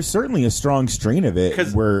chunk. There's certainly a strong strain of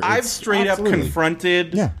it where I've straight up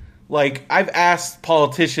confronted. Yeah. Like, I've asked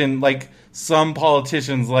some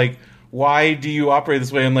politicians, like, why do you operate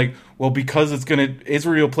this way? I'm like, well, because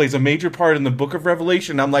Israel plays a major part in the book of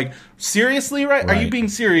Revelation. I'm like, seriously, right? Are you being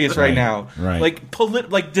serious right now? Right.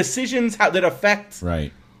 Like, decisions that affect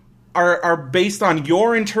right are based on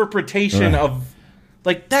your interpretation of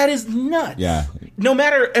Like, that is nuts. Yeah. No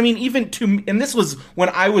matter, I mean, even to, and this was when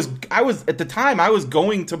I was at the time, I was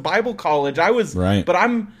going to Bible college. Right.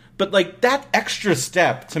 But like, that extra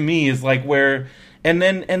step to me is like where, and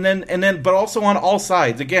then, but also on all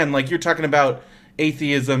sides, again, like you're talking about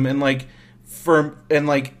atheism and like,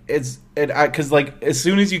 because like, as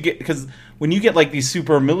soon as you get, because when you get like these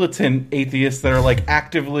super militant atheists that are like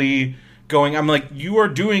actively going, I'm like, you are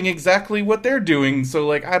doing exactly what they're doing, so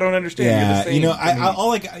like I don't understand. Yeah, You're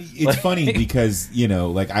the same it's funny because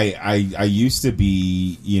like I used to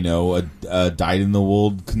be a dyed in the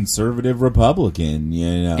wool conservative Republican,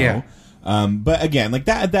 Yeah. But again, like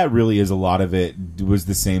that really is a lot of it was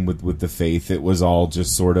the same with the faith. It was all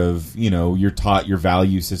just sort of you're taught your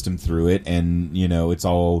value system through it, and it's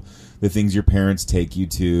all the things your parents take you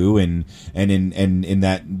to, and in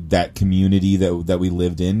that community that we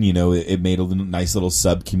lived in, it made a nice little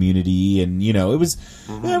sub community, and it was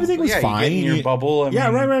everything was fine. You get in your bubble.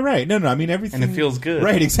 Right. No. I mean everything, and it feels good.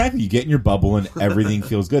 Right, exactly. You get in your bubble and everything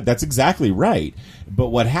feels good. That's exactly right. But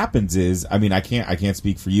what happens is, I mean, I can't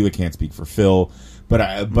speak for you. I can't speak for Phil. But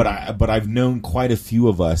I've known quite a few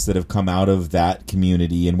of us that have come out of that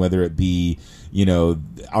community, and whether it be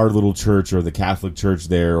our little church or the Catholic church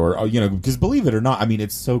there, or because believe it or not, I mean,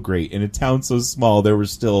 it's so great in a town so small. There were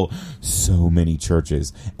still so many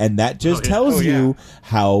churches, and that just tells you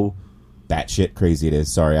how batshit crazy it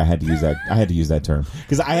is. Sorry, I had to use that term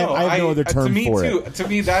because I have no other term for it. To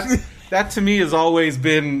me, that to me has always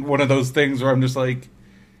been one of those things where I'm just like,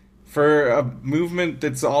 for a movement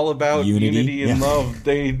that's all about unity and love,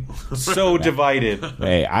 they so divided.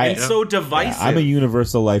 Hey, so divisive. Yeah, I'm a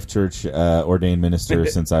Universal Life Church ordained minister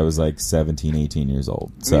since I was like 17, 18 years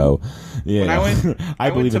old. So, when I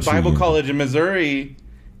went to Bible college in Missouri,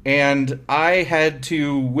 and I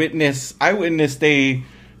witnessed a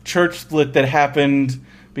church split that happened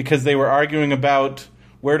because they were arguing about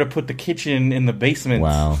where to put the kitchen in the basement.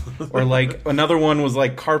 Wow. Or like another one was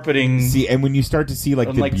like carpeting. See, and when you start to see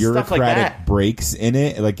like the bureaucratic breaks in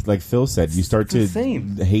it, like Phil said, you start to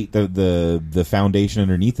hate the foundation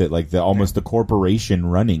underneath it, like the corporation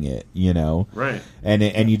running it, Right.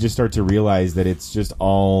 And you just start to realize that it's just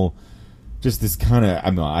all just this kind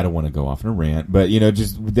of, I don't want to go off on a rant, but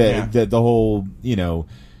just the whole,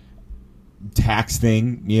 tax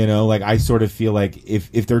thing, like I sort of feel like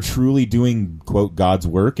if they're truly doing quote God's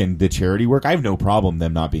work and the charity work, I have no problem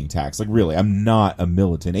them not being taxed. Like really, I'm not a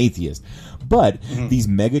militant atheist, but these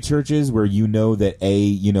mega churches where that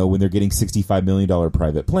when they're getting $65 million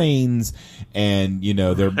private planes, and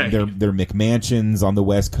they're McMansions on the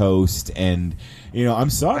West Coast, and I'm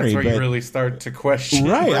sorry, that's where you really start to question.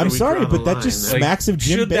 Right, I'm sorry, but that just smacks of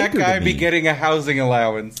Jim Baker. Should that guy be getting a housing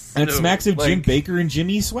allowance? And it smacks of Jim Baker and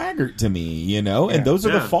Jimmy Swaggart to me, and those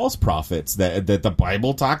are the false prophets that the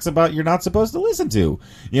Bible talks about you're not supposed to listen to,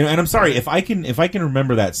 and I'm sorry if I can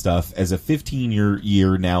remember that stuff as a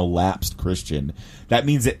 15-year now lapsed Christian, that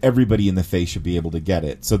means that everybody in the faith should be able to get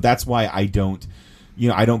it. So that's why I don't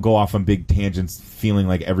go off on big tangents feeling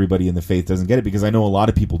like everybody in the faith doesn't get it, because I know a lot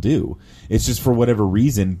of people do. It's just for whatever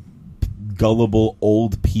reason, gullible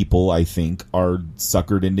old people, I think, are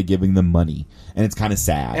suckered into giving them money, and it's kind of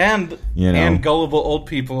sad. And gullible old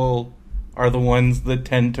people are the ones that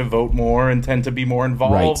tend to vote more and tend to be more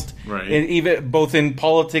involved, right. Even both in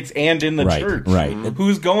politics and in the church. Right.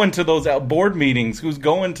 Who's going to those board meetings? Who's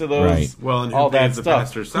going to those? Right. Well, and all that the stuff.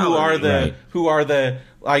 pastor's salary? Who are the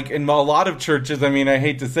like in a lot of churches? I mean, I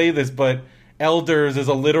hate to say this, but elders is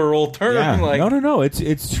a literal term. Yeah. Like, no.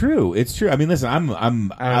 It's true. It's true. I mean, listen,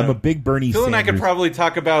 I'm a big Bernie. Phil and Sanders. I could probably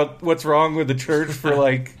talk about what's wrong with the church for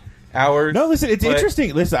like hours. No, listen, it's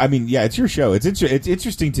interesting. Listen, I mean, yeah, it's your show. It's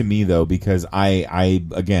interesting to me though, because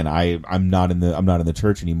I'm not in the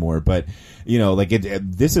church anymore, but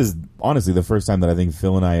this is honestly the first time that I think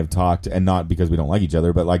Phil and I have talked, and not because we don't like each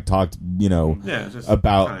other, but like talked,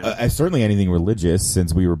 about certainly anything religious,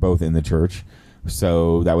 since we were both in the church.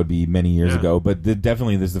 So that would be many years ago, but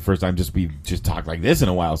definitely this is the first time we've just talked like this in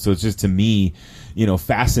a while. So it's just, to me,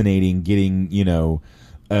 fascinating getting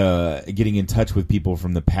in touch with people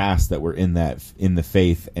from the past that were in the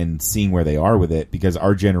faith and seeing where they are with it, because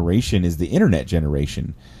our generation is the internet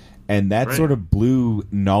generation. And that sort of blew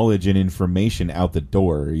knowledge and information out the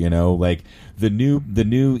door, like the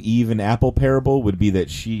new Eve and Apple parable would be that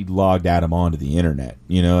she logged Adam onto the internet.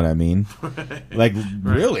 You know what I mean? Like,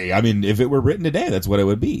 really? I mean, if it were written today, that's what it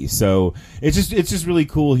would be. So it's just really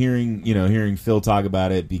cool hearing Phil talk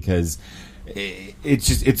about it, because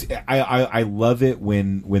I love it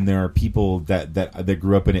when there are people that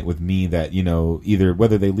grew up in it with me, that either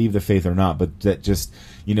whether they leave the faith or not, but that just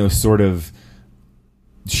sort of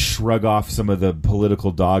shrug off some of the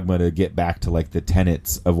political dogma to get back to like the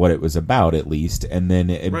tenets of what it was about, at least, and then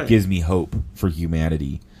it gives me hope for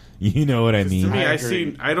humanity. You know what I mean? To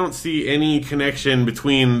me, I don't see any connection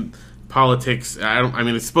between politics. I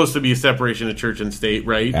mean, it's supposed to be a separation of church and state,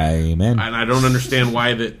 right? Amen. And I don't understand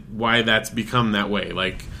why that's become that way.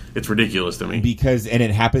 Like, it's ridiculous to me. Because it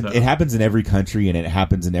happens in every country, and it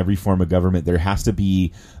happens in every form of government. There has to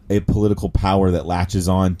be a political power that latches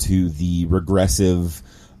on to the regressive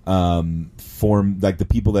form, like the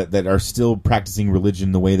people that are still practicing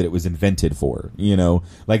religion the way that it was invented for, you know,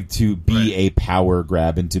 like to be a power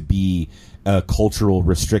grab and to be a cultural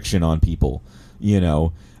restriction on people, you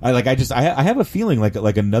know. I have a feeling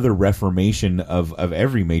like another reformation of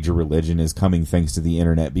every major religion is coming thanks to the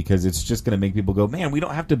internet, because it's just going to make people go, man, we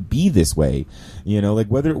don't have to be this way, you know, like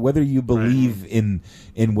whether you believe in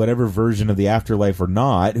whatever version of the afterlife or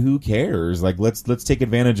not, who cares? Like let's take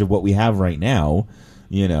advantage of what we have right now,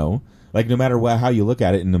 you know. Like no matter how you look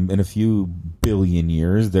at it, in a few billion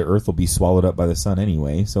years, the Earth will be swallowed up by the sun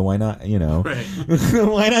anyway. So why not, you know,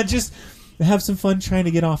 why not just have some fun trying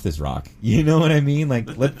to get off this rock? You know what I mean? Like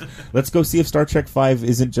let's go see if Star Trek V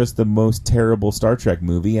isn't just the most terrible Star Trek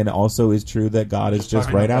movie, and also is true that God is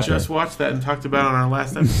just right out there. Just watched that and talked about it on our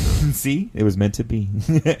last episode. See, it was meant to be.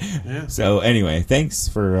 Yeah. So anyway, thanks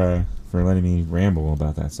for letting me ramble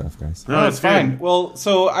about that stuff, guys. No, it's fine. Well,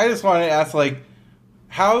 so I just wanted to ask, like,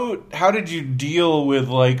 how did you deal with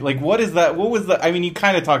like what is that? What was the? I mean, you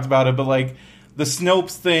kind of talked about it, but like the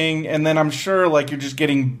Snopes thing, and then I'm sure like you're just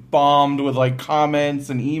getting bombed with like comments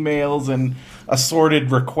and emails and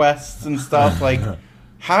assorted requests and stuff. Like,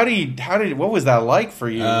 what was that like for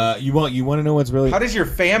you? You want to know what's really? How does your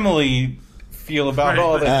family feel about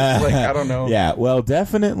all this? Like, I don't know. Yeah, well,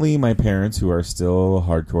 definitely my parents, who are still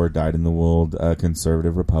hardcore dyed-in-the-wool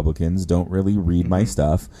conservative Republicans, don't really read my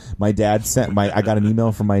stuff. My dad I got an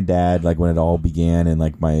email from my dad, like, when it all began, and,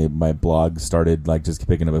 like, my blog started, like, just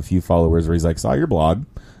picking up a few followers, where he's like, saw your blog, ...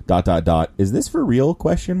 Is this for real, ?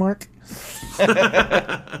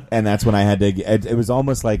 And that's when I had to, it was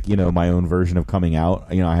almost like, you know, my own version of coming out.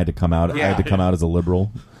 You know, I had to come out, I had to come out as a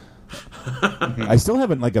liberal. I still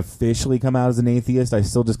haven't like officially come out as an atheist. I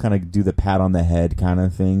still just kind of do the pat on the head kind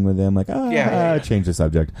of thing with them, like, change the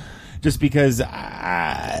subject, just because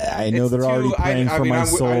I know they're already praying for my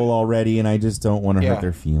soul already, and I just don't want to hurt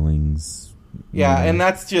their feelings. Yeah, and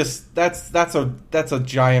that's a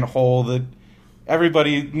giant hole that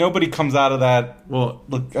nobody comes out of that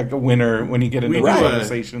like a winner when you get into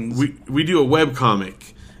conversations. We do a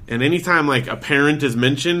webcomic. And anytime, like, a parent is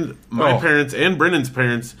mentioned, my parents and Brennan's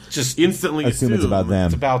parents just instantly assume it's about them.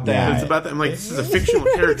 It's about them. Yeah. It's about them. Like, this is a fictional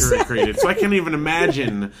character I created. So I can't even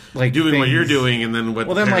imagine like doing what you're doing and then what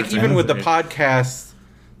Well, then, like, even with the podcast,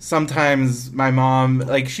 sometimes my mom,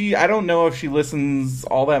 like, I don't know if she listens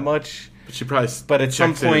all that much. She probably, but at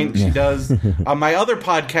some point she does. On my other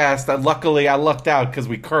podcast, luckily I lucked out because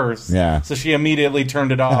we curse. Yeah. So she immediately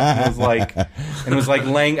turned it off and was like,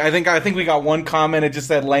 I think we got one comment. It just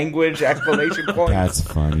said language ! That's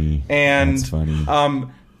funny. And that's funny.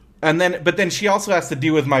 But then she also has to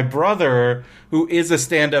deal with my brother, who is a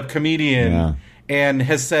stand-up comedian. Yeah. And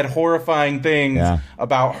has said horrifying things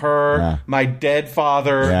about her, my dead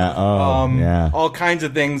father, all kinds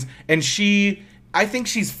of things, and I think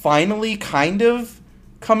she's finally kind of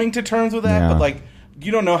coming to terms with that, but like,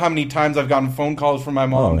 you don't know how many times I've gotten phone calls from my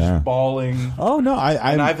mom just bawling. Oh no,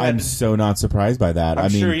 I'm so not surprised by that. I'm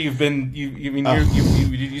sure you've been.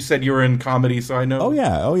 You said you were in comedy, so I know. Oh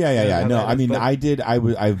yeah. No, I mean, I did.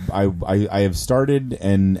 I have started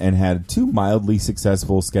and had 2 mildly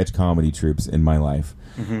successful sketch comedy troupes in my life,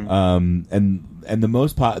 and the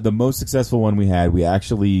most successful one we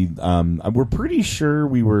actually we're pretty sure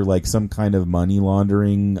we were like some kind of money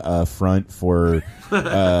laundering front for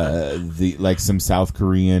some South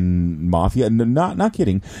Korean mafia. Not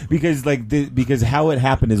kidding, because how it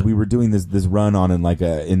happened is we were doing this run on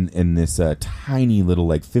in this tiny little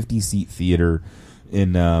like 50-seat theater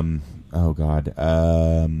in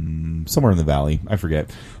somewhere in the valley. I forget.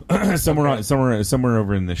 somewhere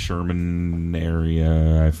over in the Sherman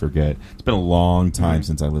area. I forget. It's been a long time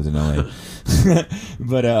since I lived in LA.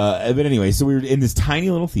 but anyway, so we were in this tiny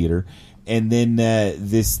little theater, and then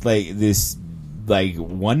this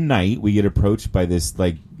one night we get approached by this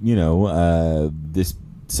this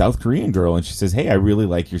South Korean girl, and she says, "Hey, I really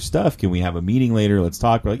like your stuff. Can we have a meeting later? Let's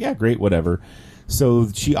talk." We're like, "Yeah, great, whatever." So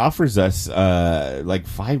she offers us like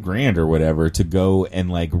 $5,000 or whatever to go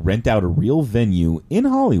and like rent out a real venue in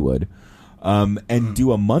Hollywood and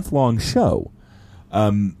do a month-long show.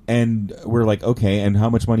 And we're like, okay, and how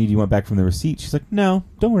much money do you want back from the receipt? She's like, no,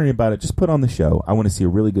 don't worry about it. Just put on the show. I want to see a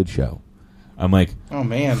really good show. I'm like, oh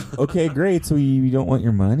man, okay, great. So you don't want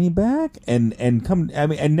your money back? And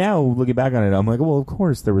now looking back on it, I'm like, well, of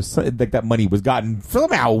course there was like that money was gotten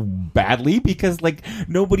somehow badly because like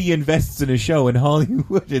nobody invests in a show in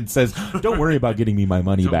Hollywood and says, don't worry about getting me my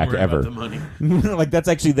money back ever. Like that's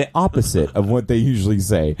actually the opposite of what they usually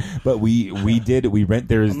say. But we rent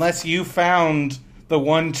theirs unless you found the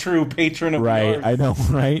one true patron of right. yours. I know,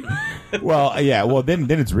 right? Well, yeah. Well, then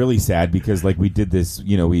it's really sad because like we did this.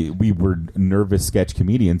 You know, we were nervous sketch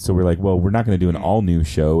comedians, so we're like, well, we're not going to do an all new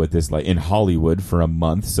show at this like in Hollywood for a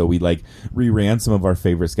month. So we like reran some of our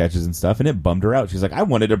favorite sketches and stuff, and it bummed her out. She's like, I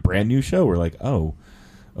wanted a brand new show. We're like, oh,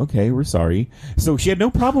 okay, we're sorry. So she had no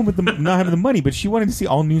problem with not having the money, but she wanted to see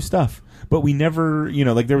all new stuff. But we never, you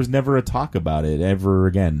know, like there was never a talk about it ever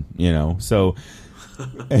again. You know, so.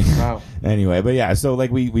 Wow. Anyway, but yeah, so like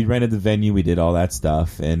we rented the venue, we did all that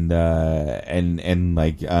stuff, and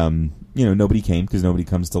like you know, nobody came because nobody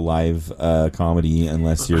comes to live comedy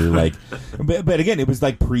unless you're like, but again, it was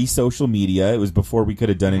like pre-social media. It was before we could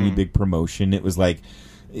have done any big promotion. It was like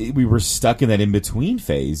we were stuck in that in between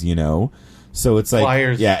phase, you know. So it's like,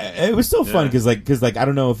 Flyers. yeah, it was still fun because like I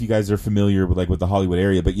don't know if you guys are familiar with the Hollywood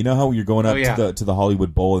area, but you know how you're going up to the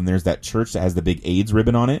Hollywood Bowl and there's that church that has the big AIDS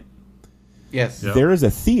ribbon on it. Yes. Yep. There is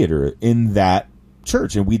a theater in that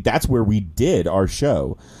church, and that's where we did our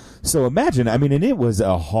show. So imagine, I mean, and it was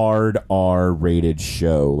a hard R-rated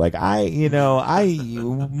show. Like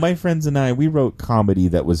my friends and I, we wrote comedy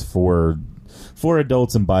that was for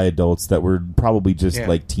adults and by adults that were probably just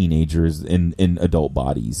like teenagers in adult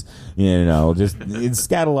bodies, you know, just it's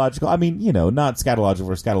scatological. I mean, you know, not scatological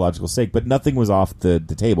for scatological's sake, but nothing was off the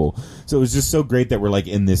table. So it was just so great that we're like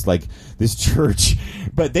in this church,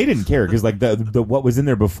 but they didn't care because like the what was in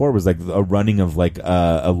there before was like a running of like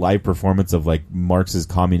a live performance of like Marx's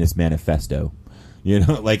Communist Manifesto. You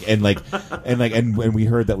know, and we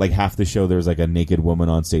heard that like half the show there was like a naked woman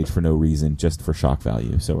on stage for no reason, just for shock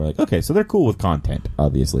value. So we're like, okay, so they're cool with content,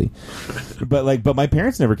 obviously, but my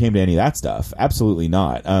parents never came to any of that stuff. Absolutely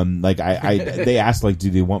not. They asked like,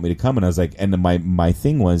 do they want me to come? And I was like, and my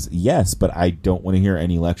thing was yes, but I don't want to hear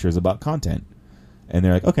any lectures about content. And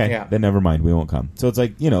they're like, okay, then never mind, we won't come. So it's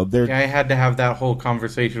like, you know, I had to have that whole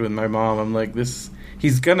conversation with my mom. I'm like,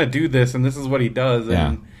 he's gonna do this, and this is what he does,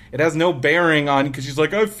 and it has no bearing on, because she's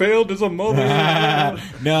like, I failed as a mother.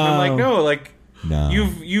 No, I'm like, no, like, no.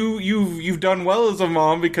 You've done well as a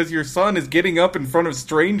mom because your son is getting up in front of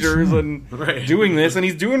strangers and doing this, and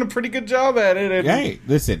he's doing a pretty good job at it. And, hey,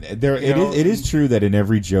 listen, it is true that in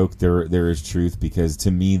every joke there is truth, because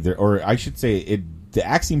to me or I should say the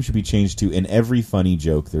axiom should be changed to in every funny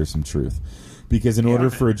joke there's some truth. Because in order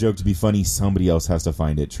for a joke to be funny, somebody else has to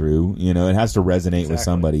find it true. You know, it has to resonate with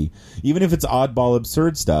somebody. Even if it's oddball,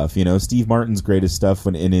 absurd stuff. You know, Steve Martin's greatest stuff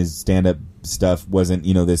when in his stand-up stuff wasn't,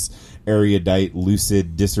 you know, this erudite,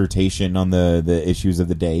 lucid dissertation on the issues of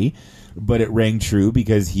the day. But it rang true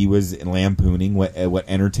because he was lampooning what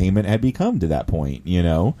entertainment had become to that point, you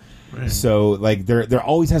know? Right. So, like, there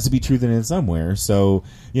always has to be truth in it somewhere. So,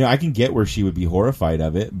 you know, I can get where she would be horrified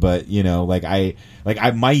of it, but, you know,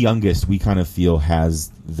 my youngest, we kind of feel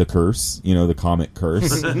has the curse, you know, the comic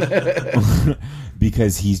curse,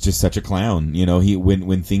 because he's just such a clown. You know,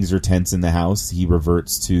 when things are tense in the house, he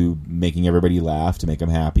reverts to making everybody laugh to make them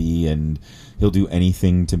happy, and he'll do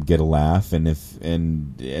anything to get a laugh, and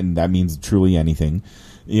that means truly anything.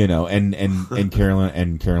 You know, and Carolyn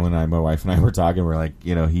and I, my wife and I, were talking. We're like,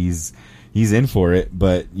 you know, he's in for it,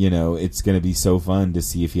 but you know, it's going to be so fun to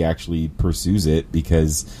see if he actually pursues it,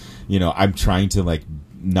 because, you know, I'm trying to like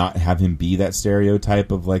not have him be that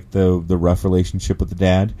stereotype of like the rough relationship with the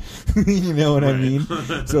dad. You know what I mean?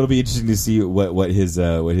 So it'll be interesting to see what his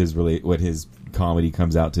comedy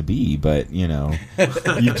comes out to be. But you know,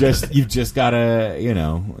 you've just gotta, you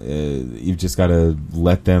know, you've just gotta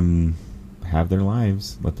let them have their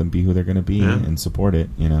lives, let them be who they're going to be, and support it,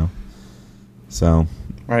 you know. So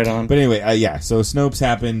right on. But anyway, so Snopes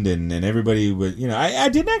happened, and everybody was, you know, I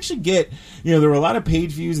didn't actually get, you know, there were a lot of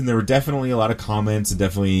page views, and there were definitely a lot of comments, and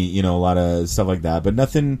definitely, you know, a lot of stuff like that, but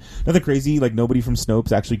nothing crazy. Like, nobody from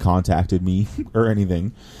Snopes actually contacted me or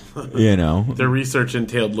anything, you know. Their research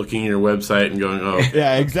entailed looking at your website and going, oh,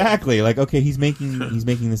 yeah, exactly. Like, okay, he's making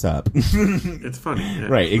this up. It's funny,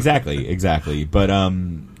 right? Exactly. But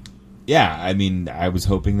yeah, I mean, I was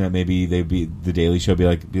hoping that maybe the Daily Show be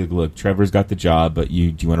like, look, Trevor's got the job, but do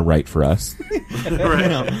you want to write for us? Right. You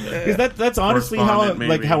know, because that's honestly how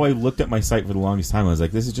I looked at my site for the longest time. I was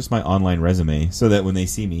like, this is just my online resume, so that when they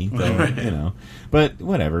see me, you know. But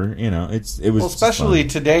whatever, you know, it was especially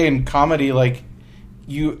today in comedy, like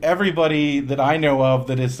everybody that I know of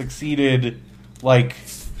that has succeeded, like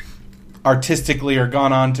artistically or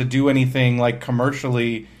gone on to do anything like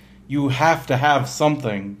commercially, you have to have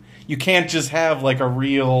something. You can't just have like a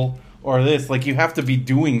reel or this. Like, you have to be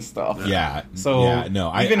doing stuff. Yeah. So yeah,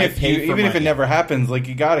 no, even if it never happens, like,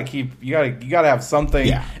 you gotta have something.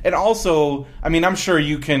 Yeah. And also, I mean, I'm sure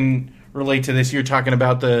you can relate to this. You're talking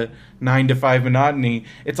about the 9 to 5 monotony.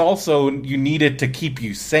 It's also, you need it to keep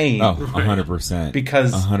you sane. Oh, 100%.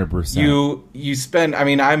 Because 100%. You spend. I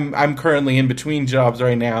mean, I'm currently in between jobs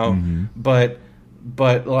right now, but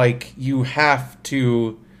like, you have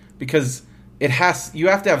to, because you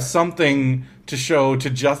have to have something to show to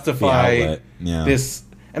justify this.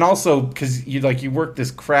 And also, because you work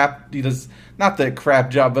this crap, not the crap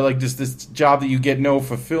job, but like this job that you get no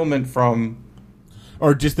fulfillment from.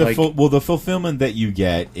 Or just the the fulfillment that you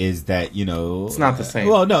get is that, it's not the same.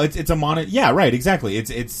 Well, no, it's a yeah, right, exactly.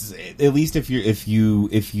 It's at least if you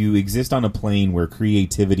exist on a plane where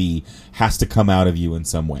creativity has to come out of you in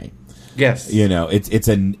some way. Yes,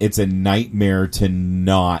 it's a nightmare to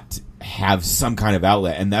not have some kind of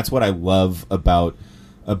outlet, and that's what I love about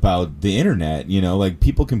the internet. Like,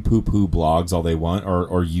 people can poo-poo blogs all they want,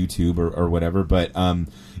 or YouTube or whatever, but one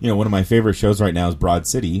of my favorite shows right now is Broad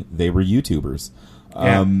City. They were YouTubers.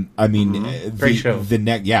 Yeah. I mean, great show.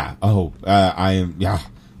 I am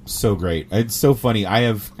so great. It's so funny.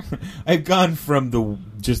 I've gone from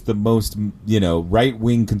the most right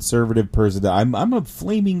wing conservative person to I'm a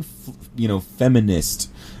flaming feminist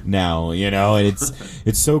now, and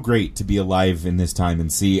it's so great to be alive in this time and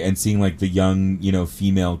seeing like the young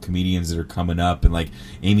female comedians that are coming up, and like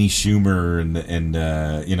Amy Schumer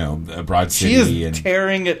and Broad City. She is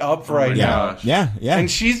tearing it up right now. Yeah, and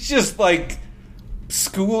she's just like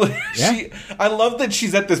school. Yeah. I love that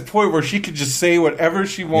she's at this point where she can just say whatever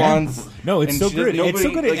she wants. Yeah. No, it's so good. It's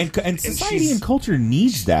so good, and society and culture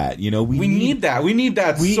needs that. We need that. We need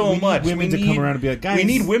that so much. We need women to come around and be like, guys. We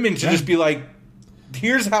need women to just be like,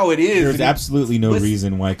 here's how it is. There's absolutely no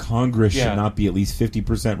reason why Congress should not be at least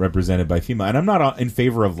 50% represented by female. And I'm not in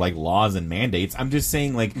favor of like laws and mandates. I'm just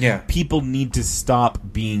saying, like, people need to stop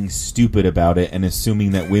being stupid about it and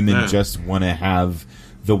assuming that women just want to have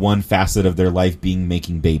the one facet of their life being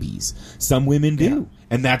making babies. Some women do,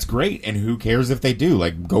 and that's great. And who cares if they do?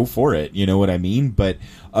 Like, go for it. You know what I mean? But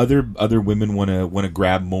other women want to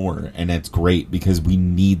grab more, and that's great because we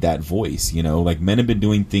need that voice. Like, men have been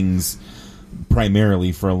doing things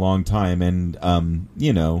primarily for a long time, and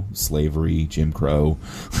slavery, Jim Crow,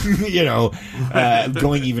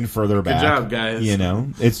 going even further back. Good job, guys.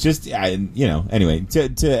 It's just anyway,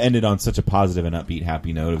 to end it on such a positive and upbeat,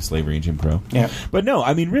 happy note of slavery and Jim Crow. Yeah, but no,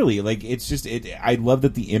 I mean, really, like, it's just I love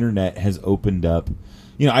that the internet has opened up.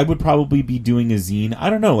 I would probably be doing a zine.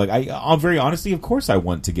 I don't know. Like, I'll very honestly, of course I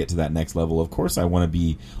want to get to that next level. Of course I want to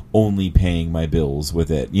be only paying my bills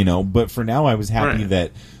with it, But for now, I was happy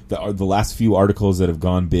that the last few articles that have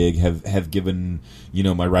gone big have given,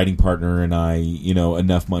 my writing partner and I,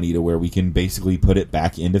 enough money to where we can basically put it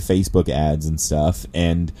back into Facebook ads and stuff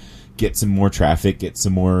and get some more traffic, get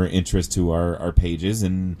some more interest to our pages.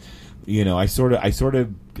 And, I sort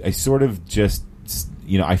of just,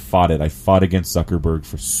 I fought it. I fought against Zuckerberg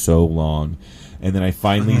for so long. And then I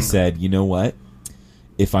finally said, you know what?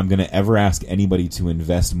 If I'm going to ever ask anybody to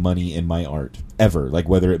invest money in my art, ever, like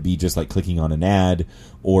whether it be just like clicking on an ad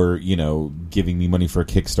or, giving me money for a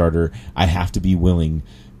Kickstarter, I have to be willing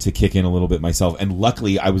to kick in a little bit myself. And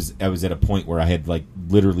luckily I was at a point where I had like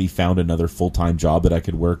literally found another full-time job that I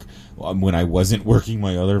could work when I wasn't working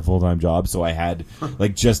my other full-time job. So I had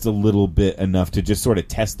like just a little bit enough to just sort of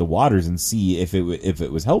test the waters and see if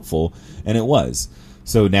it was helpful. And it was.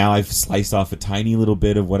 So now I've sliced off a tiny little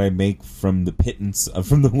bit of what I make from the pittance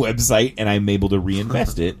from the website, and I'm able to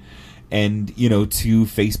reinvest it. And, to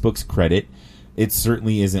Facebook's credit, it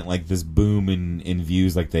certainly isn't like this boom in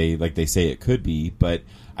views like they say it could be, but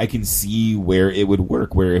I can see where it would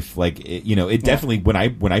work. Where if it definitely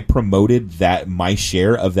when I promoted that my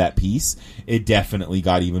share of that piece, it definitely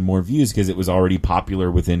got even more views because it was already popular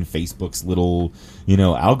within Facebook's little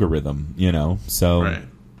algorithm. So right.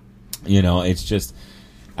 It's just.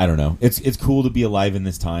 I don't know. It's cool to be alive in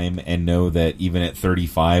this time and know that even at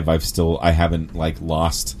 35, I haven't like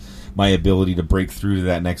lost my ability to break through to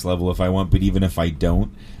that next level if I want. But even if I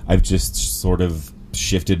don't, I've just sort of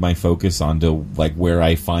shifted my focus onto like where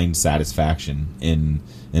I find satisfaction in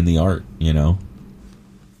the art.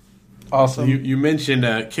 Awesome. You mentioned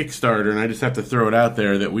Kickstarter, and I just have to throw it out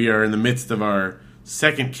there that we are in the midst of our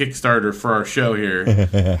second Kickstarter for our show here,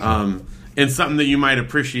 and something that you might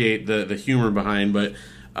appreciate the humor behind, but.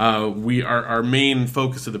 Our main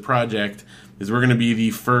focus of the project is we're going to be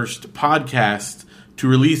the first podcast to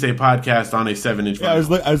release a podcast on a 7-inch vinyl.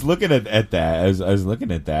 Yeah, I was looking at that. I was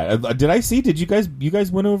looking at that. Did you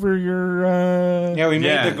guys went over your? Yeah, we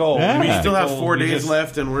made the goal. Yeah. We still have 4 days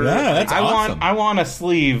left, and we're. Yeah, that's awesome. I want a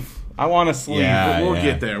sleeve. Yeah, we'll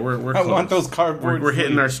get there. We're I close. want those cardboard. We're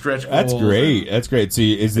hitting our stretch goals. That's great. That's great. So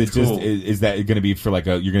is it just cool. is that going to be for like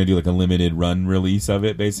you're going to do like a limited run release of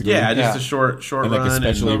it basically? Yeah, just a short and like run. a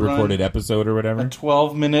specially and recorded episode or whatever. A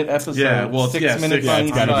 12-minute episode. Yeah, well, 6 yeah, minutes 6 on it's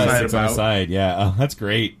each gotta be side. 6 on the side. Yeah, oh, that's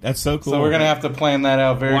great. That's so cool. So we're gonna have to plan that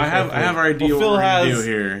out very. Well, I have our idea what we're gonna do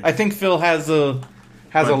here. I think Phil has a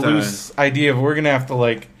loose idea of we're gonna have to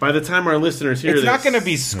like. By the time our listeners hear it's this, not gonna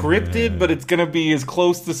be scripted, but it's gonna be as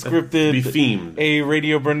close to scripted, be themed. a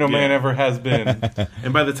Radio Brendo man ever has been.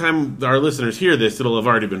 And by the time our listeners hear this, it'll have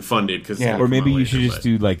already been funded. Or maybe you should just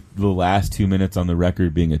do like the last 2 minutes on the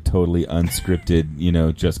record being a totally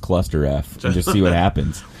unscripted, just cluster F and just see what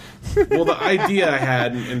happens. Well, the idea I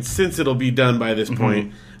had, and since it'll be done by this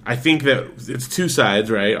point, I think that it's 2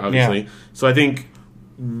 sides, right? Obviously, so I think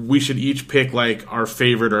we should each pick like our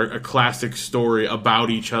favorite or a classic story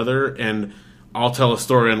about each other, and I'll tell a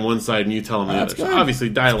story on one side and you tell on the other. Good. So obviously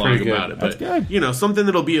dialogue good. about it, That's but good. something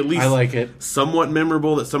that'll be at least I like it. somewhat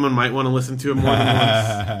memorable that someone might want to listen to it more than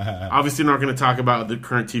once. Obviously, not going to talk about the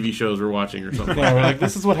current TV shows we're watching or something. Yeah, we're like,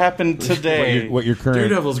 this is what happened today. What your current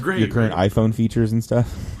Daredevil's great. Your current iPhone features and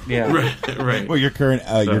stuff. Yeah, right. Well, your current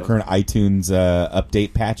iTunes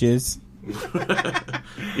update patches.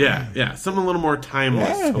 Yeah, something a little more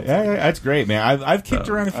timeless. Yeah, that's great, man. I've kicked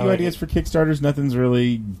around a few ideas for Kickstarters. Nothing's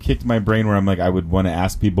really kicked my brain where I'm like, I would want to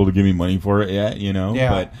ask people to give me money for it yet, Yeah.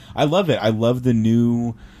 But I love it. I love the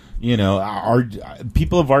new, our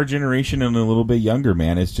people of our generation and a little bit younger,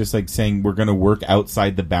 man. It's just like saying we're going to work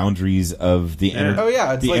outside the boundaries of the it's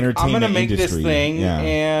like entertainment I'm going to make industry. this thing,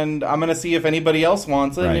 and I'm going to see if anybody else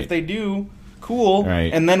wants it. Right. And if they do, cool.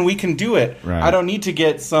 Right. And then we can do it. Right. I don't need to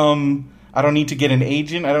get an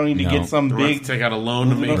agent. I don't need to get some Don't have big. to take out a loan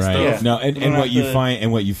to make Right. stuff. No, You and don't what you have to- find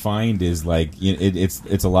and what you find is like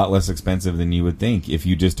it's a lot less expensive than you would think if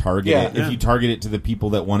you just target it. Yeah. If you target it to the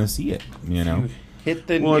people that want to see it, Hit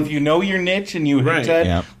if you know your niche and you hit Right. that,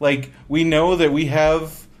 Yep. like we know that we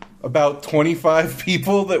have about 25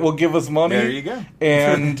 people that will give us money. There you go.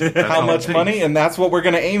 And how all much it takes. money, and that's what we're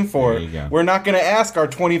going to aim for. There you go. We're not going to ask our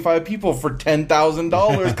 25 people for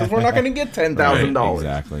 $10,000 because we're not going to get $10,000. Right,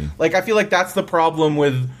 exactly. Like I feel like that's the problem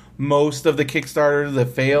with most of the Kickstarters that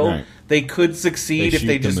fail. Right. They could succeed if shoot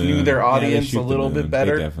they the just moon. knew their Yeah, they audience shoot a the little moon. bit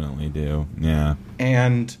better. They definitely do. Yeah.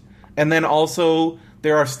 And then also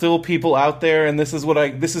there are still people out there, and this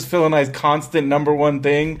is Phil and I's constant number one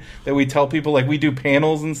thing that we tell people, like we do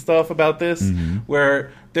panels and stuff about this,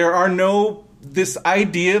 where there are this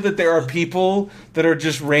idea that there are people that are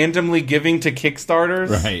just randomly giving to Kickstarters.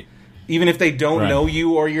 Right. Even if they don't Right. know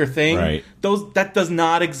you or your thing, Right. that does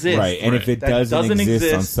not exist. Right. And if it That doesn't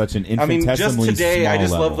exist on such an infinitesimally just today, I small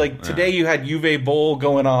just love level. today you had Uwe Boll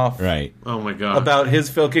going off Right. Oh my god! about his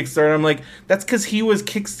Phil Kickstarter. I'm like, that's because he was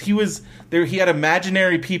there. He had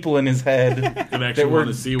imaginary people in his head actually that were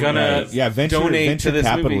wanna see what gonna it is. Yeah, donate venture to this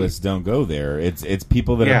capitalists don't go there. It's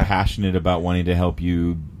people that Yeah. are passionate about wanting to help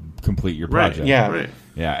you complete your Right. project. Yeah. Right.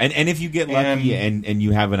 Yeah, and if you get lucky and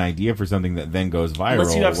you have an idea for something that then goes viral,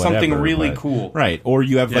 Unless you have something whatever, really but- cool. right? Or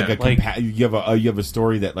you have Yeah, you have a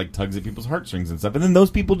story that like tugs at people's heartstrings and stuff, and then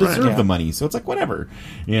those people deserve Yeah. the money. So it's like whatever,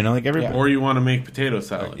 like everybody. Or you want to make potato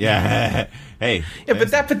salad? Yeah, hey, Yeah,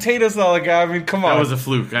 but that potato salad guy, I mean, come on. That was a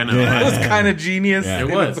fluke. I know. That was kind of genius. Yeah.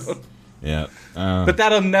 It was. yeah, But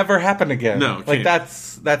that'll never happen again. No, it like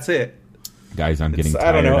can't. that's it. guys, I'm getting I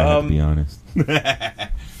tired. don't know, I have to be honest.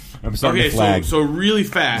 I'm starting Okay, to flag. so really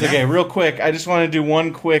fast. Okay, real quick. I just want to do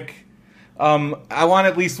one quick. I want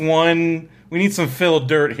at least one. We need some Phil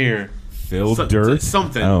dirt here. Phil Dirt,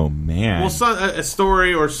 something. Oh man. Well, a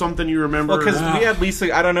story or something you remember. Well, because we had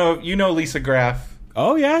Lisa. I don't know if you know Lisa Graff.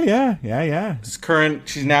 Oh yeah.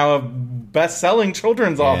 She's now a best-selling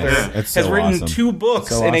children's author. it's has so written awesome. 2 books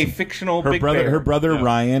So in a awesome. fictional Her Big Bear. Her brother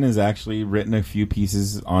Ryan has actually written a few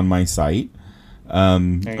pieces on my site. There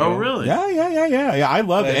you Oh, go. really? Yeah. I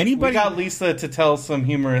love But anybody. We got Lisa to tell some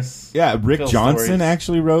humorous. Yeah, Rick Phil Johnson stories.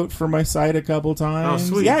 actually wrote for my site a couple times.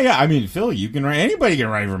 Oh, sweet. Yeah. I mean, Phil, you can write. Anybody can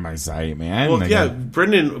write for my site, man. Well, Like, yeah.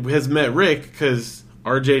 Brendan has met Rick because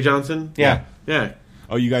R.J. Johnson. Yeah. Yeah.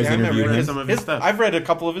 Oh, you guys Yeah, I remember interviewed him. some of his stuff. I've read a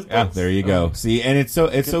couple of his books. Yeah, there you go. See, and it's so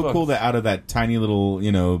books. cool that out of that tiny little,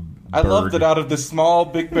 I love bird- that out of the small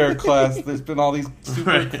Big Bear class, there's been all these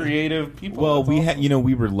super creative people. Well, That's we awesome. had,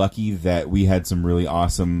 we were lucky that we had some really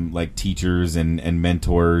awesome like teachers and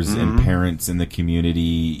mentors and parents in the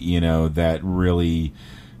community, that really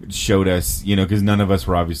showed us, because none of us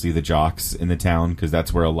were obviously the jocks in the town, because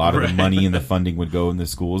that's where a lot of the money and the funding would go in the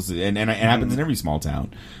schools, and it happens in every small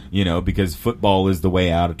town, because football is the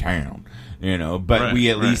way out of town, but we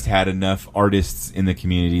at least had enough artists in the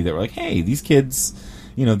community that were like, hey, these kids,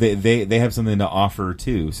 they have something to offer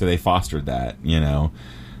too, so they fostered that,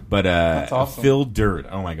 But that's awesome. Phil Dirt,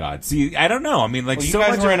 oh my God! See, I don't know. I mean, like, you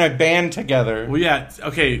guys were in a band together. Well, yeah.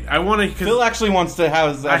 Okay, I want to. Phil actually wants to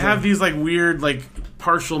have. I have these like weird like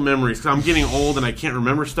partial memories because I'm getting old and I can't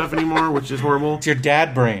remember stuff anymore, which is horrible. It's your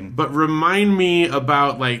dad brain. But remind me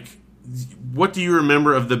about like, what do you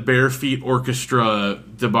remember of the Bare Feet Orchestra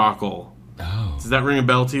debacle? Oh, does that ring a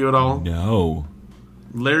bell to you at all? No.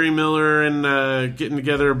 Larry Miller and getting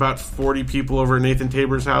together about 40 people over at Nathan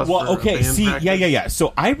Tabor's house. Well, okay, see, practice. yeah.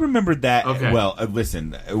 So I remembered that. Okay. Well,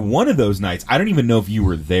 listen, one of those nights, I don't even know if you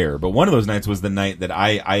were there, but one of those nights was the night that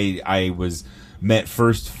I was met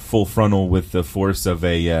first full frontal with the force of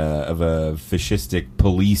a fascistic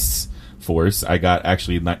police force. I got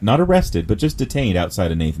actually not arrested, but just detained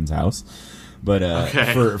outside of Nathan's house. But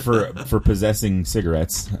for possessing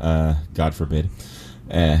cigarettes, God forbid.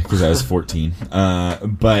 Because I was 14.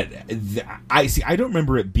 But I don't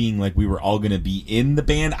remember it being like we were all going to be in the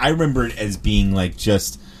band. I remember it as being like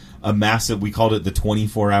just a massive, we called it the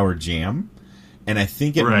 24-hour jam. And I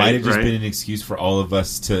think it might have just been an excuse for all of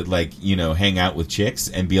us to, like, hang out with chicks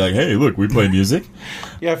and be like, hey, look, we play music.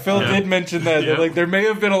 Yeah, Phil did mention that. Yeah. Like, there may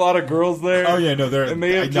have been a lot of girls there. Oh, yeah, no,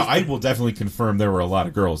 I will definitely confirm there were a lot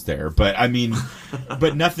of girls there. But, I mean,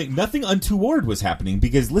 but nothing untoward was happening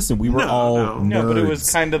because, listen, we were all nerds. No, but it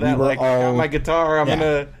was kind of that, I got my guitar, I'm going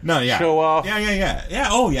to show off. Yeah.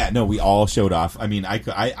 Oh, yeah, no, we all showed off. I mean,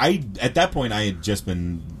 I at that point, I had just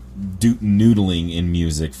been noodling in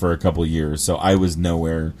music for a couple of years, so I was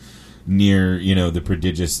nowhere near the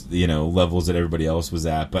prodigious levels that everybody else was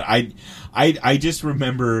at. But I just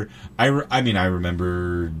remember I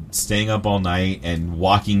remember staying up all night and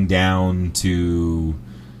walking down to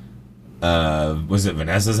was it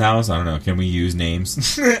Vanessa's house? I don't know. Can we use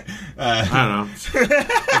names? I don't know.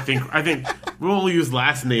 I think we'll use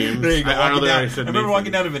last names. There you go. I remember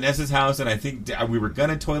walking down to Vanessa's house, and I think we were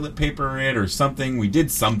gonna toilet paper it or something. We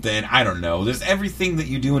did something. I don't know. There's everything that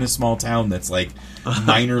you do in a small town that's like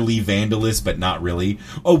minorly vandalous, but not really.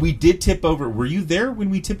 Oh, we did tip over. Were you there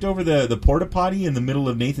when we tipped over the porta potty in the middle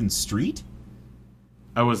of Nathan's street?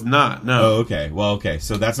 I was not. No. Oh, okay. Well, okay.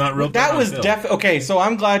 So that's not real. That was okay. So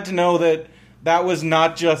I'm glad to know that was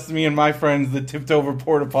not just me and my friends that tipped over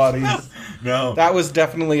porta potties. No, that was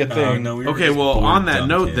definitely a thing. No, okay. Well, on that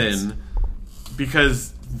note, then,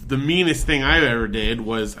 because the meanest thing I ever did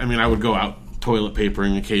was, I would go out toilet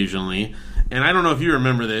papering occasionally, and I don't know if you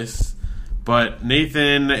remember this, but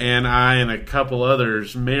Nathan and I and a couple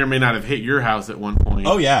others may or may not have hit your house at one point.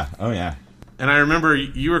 Oh yeah. And I remember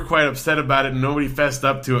you were quite upset about it, and nobody fessed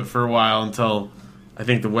up to it for a while until I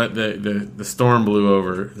think the storm blew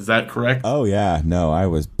over. Is that correct? Oh yeah, no, I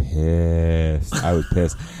was pissed.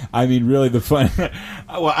 I mean, really, the fun.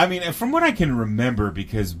 Well, from what I can remember,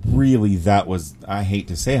 because really, that was. I hate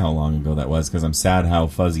to say how long ago that was, because I'm sad how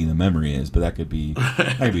fuzzy the memory is. But that could be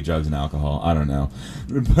drugs and alcohol. I don't know.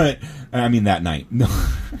 But that night. No.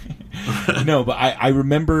 No, but I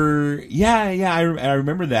remember. Yeah, I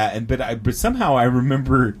remember that, but somehow I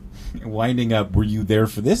remember winding up. Were you there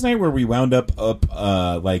for this night where we wound up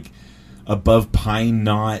like above Pine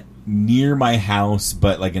Knot near my house,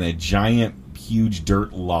 but like in a giant, huge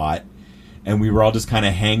dirt lot, and we were all just kind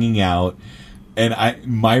of hanging out. And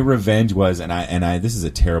my revenge was, and I this is a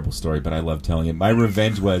terrible story, but I love telling it. My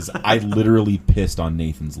revenge was I literally pissed on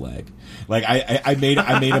Nathan's leg. Like I made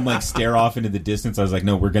him like stare off into the distance. I was like,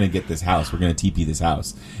 no, we're gonna get this house. We're gonna TP this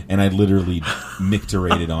house. And I literally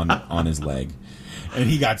micturated on his leg. And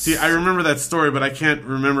he got. See, I remember that story, but I can't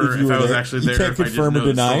remember if I was actually there. You can't confirm or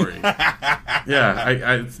deny.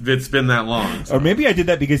 Yeah, it's been that long. So. Or maybe I did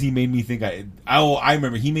that because he made me think I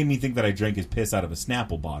remember he made me think that I drank his piss out of a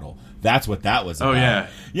Snapple bottle. That's what that was about. Oh yeah,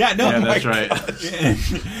 yeah. No, that's right.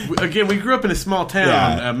 Again, we grew up in a small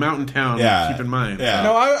town, a mountain town. Yeah. Keep in mind. Yeah.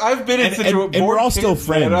 No, I've been in situations, and we're all still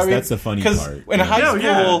friends. That's the funny part. In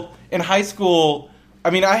high school,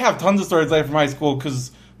 I have tons of stories from high school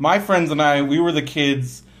because my friends and I, we were the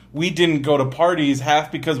kids. We didn't go to parties,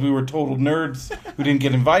 half because we were total nerds who didn't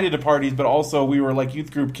get invited to parties, but also we were like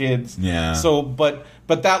youth group kids. Yeah. So, but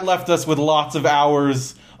that left us with lots of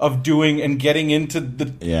hours of doing and getting into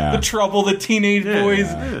the trouble that teenage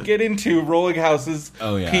boys get into, rolling houses,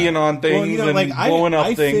 peeing on things, and blowing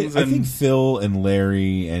up things. I think Phil and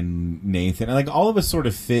Larry and Nathan, like all of us, sort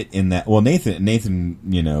of fit in that. Well, Nathan,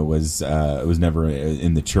 was never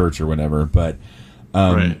in the church or whatever, but.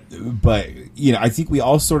 Right. But I think we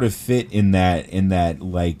all sort of fit in that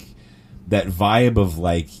like that vibe of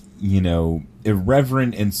like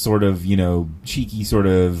irreverent and sort of cheeky, sort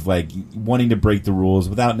of like wanting to break the rules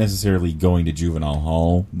without necessarily going to juvenile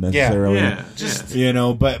hall necessarily.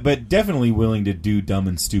 But definitely willing to do dumb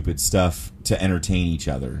and stupid stuff to entertain each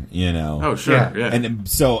other. Oh, sure. Yeah. And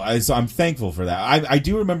so I'm thankful for that. I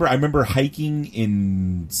do remember. I remember hiking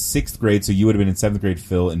in 6th grade. So you would have been in 7th grade,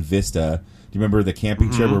 Phil, in Vista. Do you remember the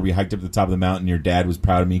camping trip where we hiked up to the top of the mountain? Your dad was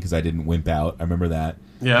proud of me because I didn't wimp out. I remember that.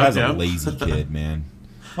 Yeah, I was a lazy kid, man.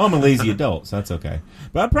 Oh, I'm a lazy adult, so that's okay.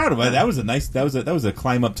 But I'm proud of it. That was a nice. That was a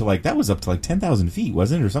climb up to like 10,000 feet,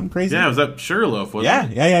 wasn't it, or something crazy? Yeah, it was up Sugarloaf,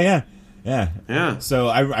 wasn't it? Yeah. So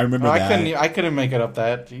I remember that. I couldn't make it up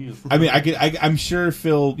that. Jeez. I mean, I'm sure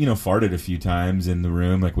Phil, farted a few times in the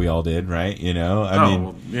room, like we all did, right? Right.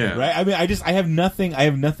 I mean, I have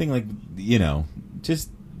nothing like, just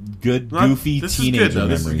good, goofy teenager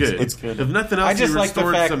memories. It's good. If nothing else, I just like the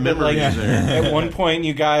fact that, like, at one point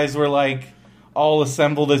you guys were like all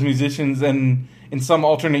assembled as musicians, and in some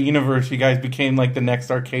alternate universe, you guys became like the next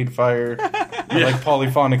Arcade Fire, or like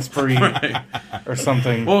Polyphonic Spree, or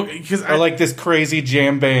something. Well, because like this crazy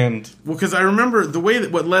jam band. Well, because I remember the way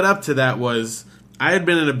that what led up to that was I had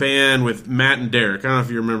been in a band with Matt and Derek. I don't know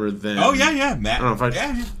if you remember them. Oh yeah, Matt. I don't know if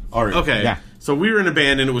yeah. All right. Okay. Yeah. So we were in a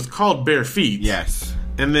band, and it was called Bare Feet. Yes.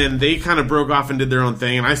 And then they kind of broke off and did their own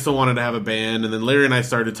thing, and I still wanted to have a band. And then Larry and I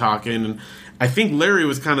started talking, and I think Larry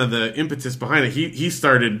was kind of the impetus behind it. He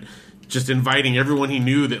started just inviting everyone he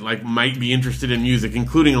knew that like might be interested in music,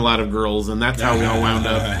 including a lot of girls, and that's how we all wound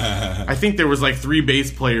up. I think there was like 3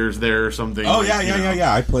 bass players there or something. Oh,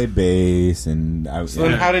 yeah. I played bass, and I was. So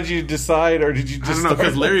then how did you decide, or did you just? I don't know,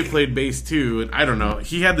 because Larry played bass too, and I don't know.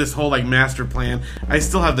 He had this whole like master plan. I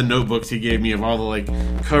still have the notebooks he gave me of all the like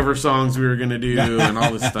cover songs we were gonna do and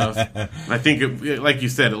all this stuff. And I think it, like you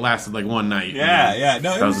said, it lasted like one night. Yeah.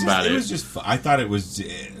 No, that was about it. It was just. I thought it was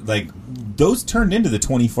like. Those turned into the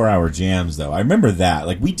 24-hour jams, though. I remember that.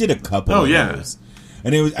 Like, we did a couple of those.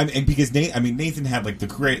 And it was, because Nathan had like the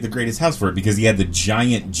greatest house for it, because he had the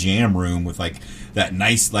giant jam room with like that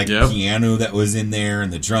nice like piano that was in there,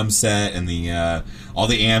 and the drum set, and the all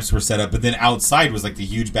the amps were set up. But then outside was like the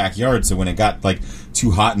huge backyard. So when it got like too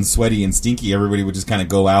hot and sweaty and stinky, everybody would just kind of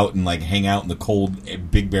go out and like hang out in the cold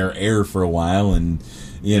Big Bear air for a while, and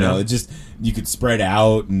it just. You could spread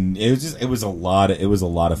out, and it was a lot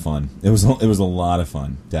of fun. It was a lot of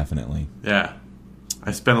fun, definitely. Yeah,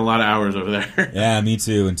 I spent a lot of hours over there. Yeah, me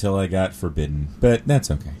too, until I got forbidden, but that's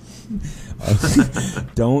okay.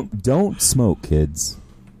 Don't smoke, kids.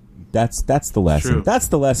 That's the lesson. True. That's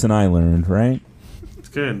the lesson I learned, right? It's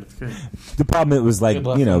good. The problem, it was like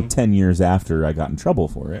 10 years after I got in trouble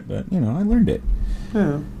for it, but I learned it.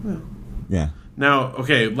 Yeah. Now,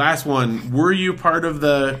 okay, last one. Were you part of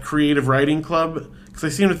the creative writing club? Because I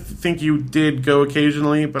seem to think you did go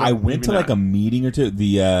occasionally, but I went to like a meeting or two.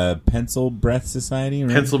 The Pencil Breath Society,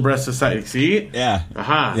 right? Pencil Breath Society. See? Yeah.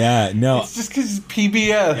 Aha. Yeah. No. It's just because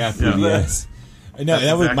PBS. Yeah, PBS. No,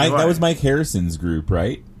 that was Mike. That was Mike Harrison's group,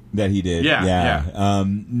 right? That he did. Yeah.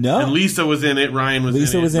 No. And Lisa was in it. Ryan was in it.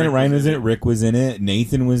 Lisa was in it. Ryan was in it. Rick was in it.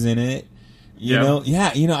 Nathan was in it.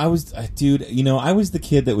 I was, dude. I was the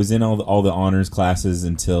kid that was in all the honors classes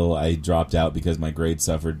until I dropped out because my grades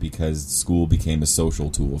suffered, because school became a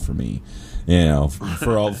social tool for me.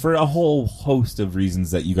 For a whole host of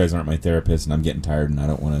reasons that you guys aren't my therapist, and I'm getting tired, and I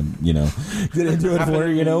don't want to, get into it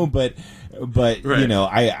for But right.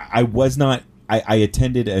 I was not. I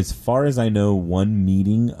attended, as far as I know, one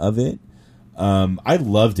meeting of it. I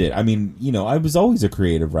loved it. I mean, I was always a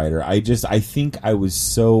creative writer. I think I was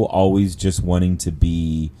so always just wanting to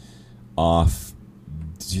be off,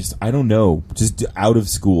 just out of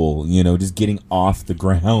school, just getting off the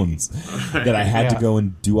grounds, that I had to go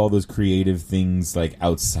and do all those creative things like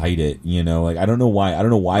outside it, like I don't know why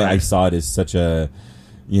right. I saw it as such a,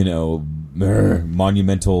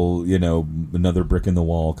 monumental, another brick in the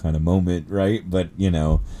wall kind of moment, right? But,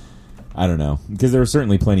 I don't know, because there were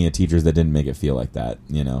certainly plenty of teachers that didn't make it feel like that,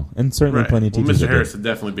 and certainly plenty of teachers. Mr. Harris is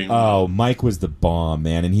definitely being. Oh, Mike was the bomb,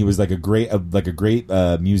 man, and he was like a great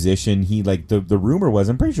musician. He like the rumor was,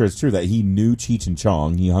 I'm pretty sure it's true, that he knew Cheech and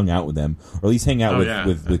Chong. He hung out with them, or at least hang out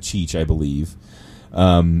with Cheech, I believe.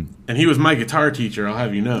 And he was my guitar teacher, I'll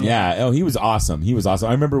have you know. Yeah. Oh, he was awesome.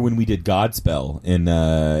 I remember when we did Godspell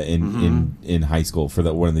in high school for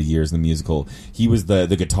one of the years in the musical. He was the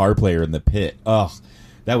guitar player in the pit. Oh.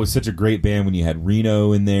 That was such a great band when you had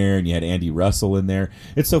Reno in there and you had Andy Russell in there.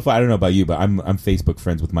 It's so fun. I don't know about you, but I'm Facebook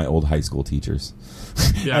friends with my old high school teachers.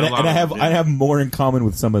 Yeah, and I have more in common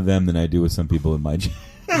with some of them than I do with some people in my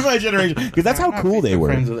my generation, because that's how cool they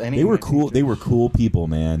were. They were cool. Teachers. They were cool people,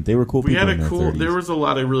 man. They were cool people. We had there was a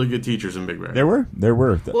lot of really good teachers in Big Bear. There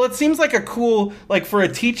were. Well, it seems like a cool, like for a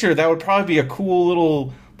teacher, that would probably be a cool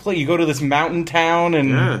little play. You go to this mountain town and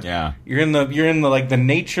you're in the like the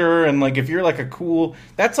nature, and like if you're like a cool,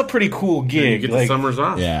 that's a pretty cool gig. You get like, the summers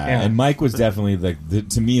off. Yeah, and Mike was definitely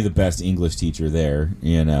to me the best English teacher there.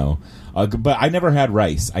 But I never had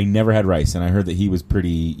Rice. And I heard that he was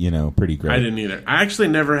pretty great. I didn't either. I actually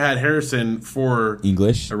never had Harrison for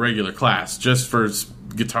English, a regular class, just for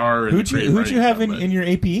guitar. And who'd you have in your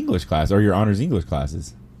AP English class or your honors English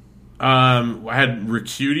classes? I had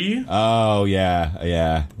Riccuti. Oh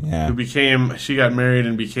yeah. She got married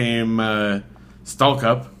and became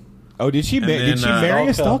Stallcup. Oh, did she marry a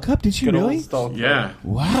Stallcup? Did she really? Yeah.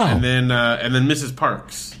 Wow. And then Mrs.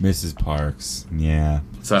 Parks. Mrs. Parks. Yeah.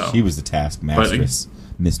 So she was the taskmaster.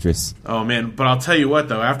 Mistress. Oh man, but I'll tell you what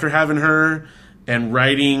though, after having her and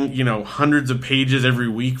writing, hundreds of pages every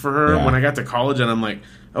week for her, when I got to college and I'm like,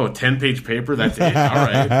 oh, a 10-page paper, that's it. All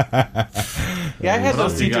right. Yeah, I had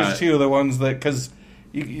those teachers too, the ones that, because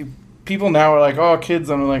people now are like, oh, kids,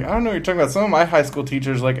 I'm like, I don't know what you're talking about. Some of my high school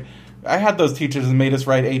teachers, like, I had those teachers that made us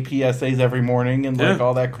write AP essays every morning and like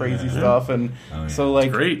all that crazy stuff, and so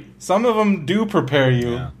like some of them do prepare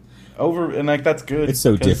you over, and like that's good. It's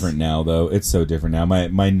so different now, though. It's so different now.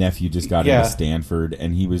 My nephew just got into Stanford,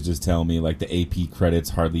 and he was just telling me like the AP credits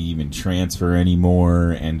hardly even transfer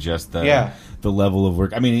anymore, and just the level of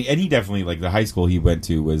work. I mean, and he definitely, like, the high school he went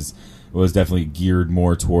to was definitely geared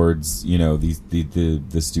more towards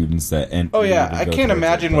the students that. And I can't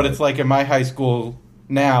imagine what it's like in my high school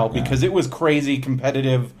now, because it was crazy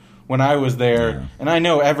competitive when I was there, and I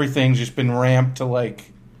know everything's just been ramped to like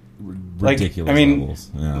ridiculous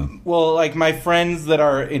levels. Yeah. Well, like my friends that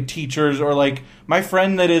are teachers, or like my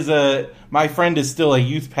friend is still a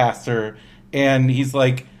youth pastor, and he's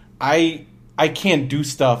like, I can't do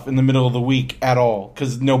stuff in the middle of the week at all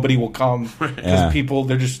because nobody will come because people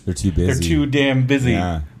they're too busy. They're too damn busy.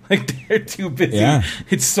 Yeah. Like they're too busy. Yeah.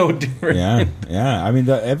 It's so different. Yeah. I mean,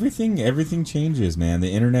 everything changes, man.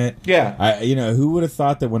 The internet. Yeah. Who would have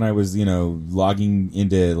thought that when I was, logging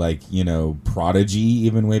into like, Prodigy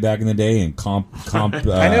even way back in the day, and comp.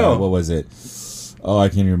 I know. What was it? Oh, I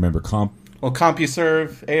can't even remember. Comp. Well,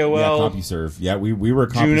 CompuServe, AOL. Yeah, CompuServe. Yeah, we were a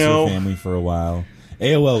CompuServe family for a while.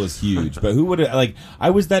 AOL was huge, but who would have, like, I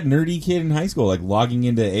was that nerdy kid in high school, like logging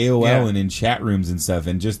into AOL and in chat rooms and stuff,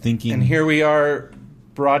 and just thinking. And here we are.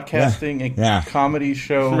 Broadcasting a comedy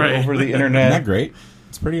show over the internet. Isn't that great?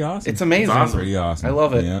 It's pretty awesome. It's amazing. It's awesome. Pretty awesome. I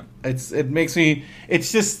love it. Yeah. It makes me.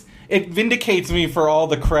 It's just. It vindicates me for all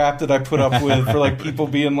the crap that I put up with for like people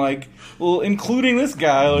being like, well, including this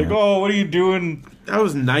guy, like, oh, what are you doing? I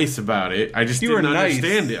was nice about it. I just didn't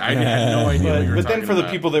understand it. I had no idea what you were But then for the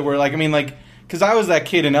people that were like, I mean, like, because I was that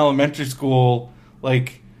kid in elementary school,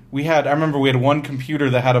 like I remember we had one computer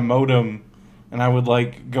that had a modem. And I would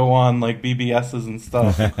like go on like BBSs and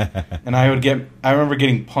stuff, and I remember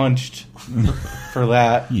getting punched for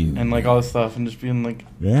that and like all this stuff, and just being like,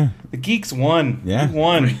 the geeks won. Yeah, we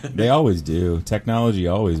won. They always do. Technology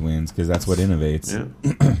always wins because that's what innovates. Yeah.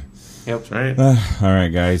 Yep. That's right. All right,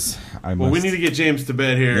 guys. We need to get James to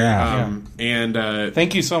bed here. Yeah. And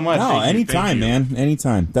thank you so much. No, anytime, man.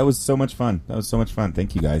 Anytime. That was so much fun.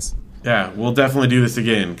 Thank you, guys. Yeah, we'll definitely do this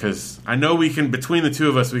again, because I know we can, between the two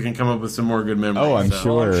of us, we can come up with some more good memories. Oh, I'm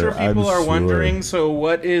sure. I'm sure people are wondering, so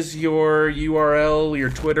what is your URL, your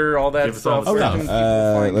Twitter, all that stuff?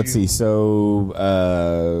 Let's see.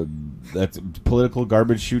 So that's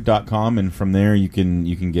politicalgarbagechute.com, and from there you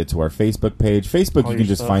can get to our Facebook page. Facebook, you can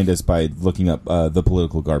just find us by looking up The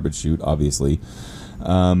Political Garbage Chute, obviously.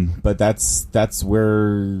 But that's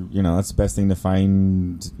where, that's the best thing to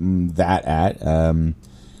find that at.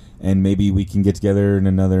 And maybe we can get together in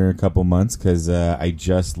another couple months, because I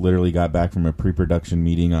just literally got back from a pre-production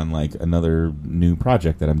meeting on like another new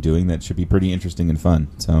project that I'm doing that should be pretty interesting and fun.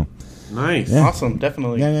 So nice, awesome,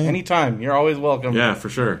 definitely. Yeah. Anytime, you're always welcome. Yeah, for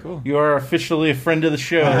sure. Cool. You are officially a friend of the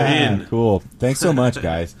show. Cool. Thanks so much,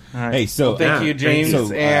 guys. Right. Hey, so thank you, James.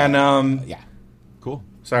 Cool.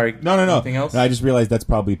 Sorry. No. Anything else? I just realized that's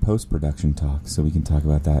probably post-production talk, so we can talk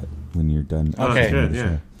about that when you're done. Okay. Good,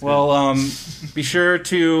 yeah. Well, be sure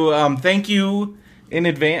to thank you in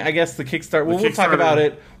advance. I guess the Kickstarter. We'll talk about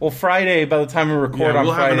it. Well, Friday, by the time we record on Friday,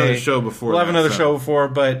 we'll have another show before. We'll have another show before,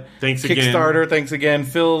 but thanks Kickstarter. Again. Thanks again,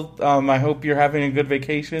 Phil. I hope you're having a good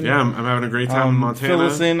vacation. Yeah, I'm having a great time in Montana. Fill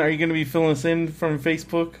us in. Are you going to be filling us in from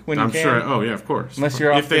Facebook when you can? I'm sure. Oh yeah, of course. Unless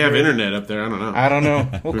you're if they have internet up there, I don't know. I don't know.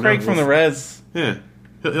 Well, Craig from the Res. Yeah.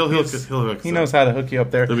 He'll hook He knows how to hook you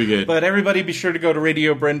up there. That'll be good. But everybody be sure to go to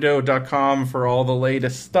radiobrendo.com for all the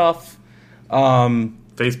latest stuff. Thanks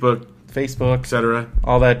Facebook, etc.,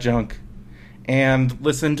 all that junk. And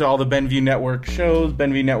listen to all the Benview Network shows,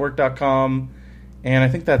 BenviewNetwork.com. And I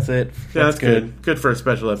think that's it. Yeah, that's good. Good for a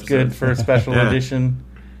special episode. Good for a special edition.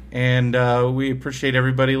 And we appreciate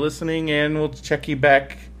everybody listening, and we'll check you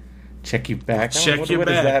back. What does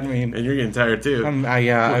that mean? And you're getting tired too.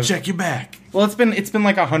 We'll check you back. Well, it's been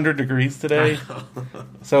like 100 degrees today,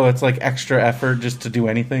 so it's like extra effort just to do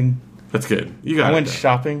anything. That's good. I went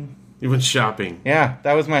shopping. You went shopping. Yeah,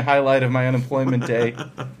 that was my highlight of my unemployment day.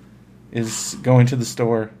 Is going to the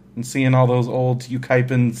store and seeing all those old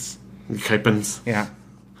Ukipens. Yeah.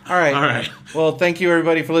 All right. Well, thank you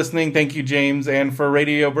everybody for listening. Thank you, James, and for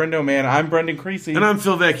Radio Brendo Man. I'm Brendan Creasy. And I'm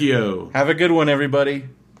Phil Vecchio. Have a good one, everybody.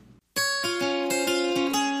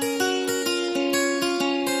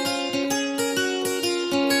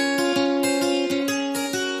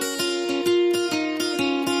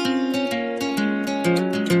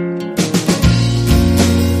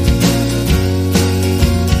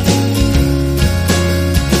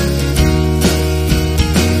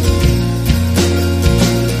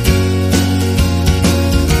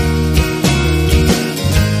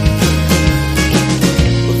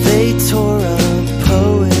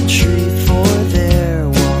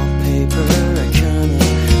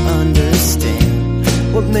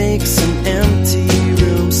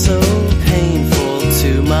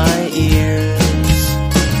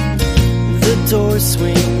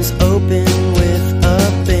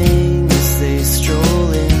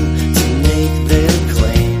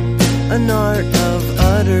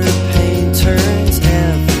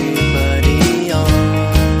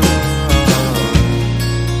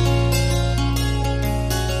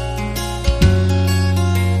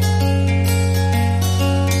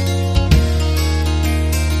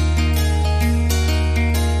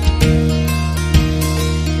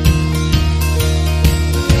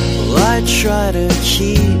 Try to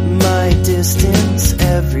keep my distance.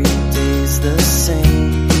 Every day's the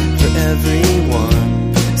same for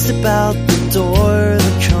everyone. Step out the door,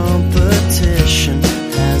 the competition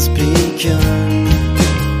has begun.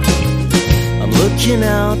 I'm looking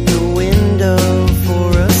out the window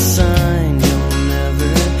for a sign. You'll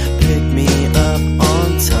never pick me up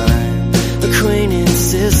on time.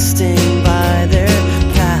 Acquaintance insisting by their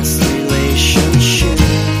past relationships.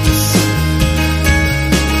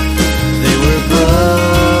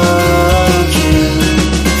 Broken,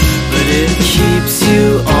 but it keeps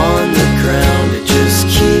you on the ground. It just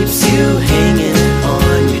keeps you hanging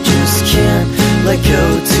on. You just can't let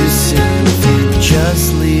go too soon if you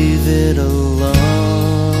just leave it alone.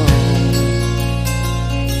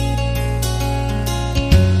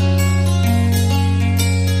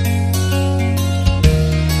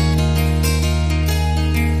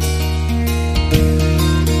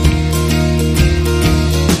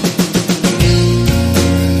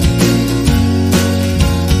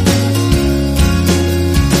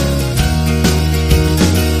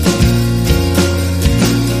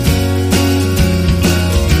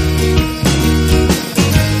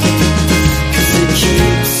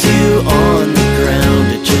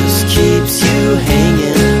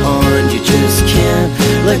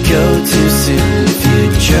 Let go too soon if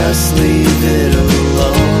you just leave it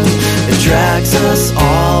alone. It drags us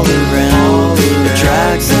all around. It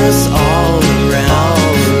drags us all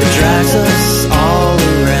around. It drags us all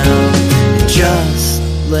around. Just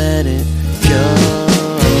let it go.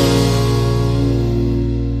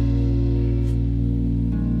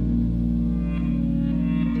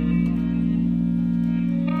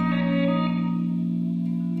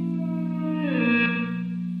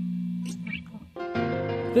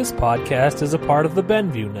 This podcast is a part of the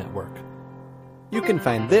Benview Network. You can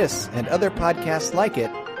find this and other podcasts like it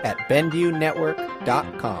at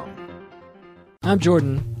BenviewNetwork.com. I'm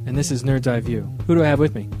Jordan, and this is Nerd's Eye View. Who do I have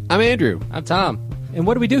with me? I'm Andrew. I'm Tom. And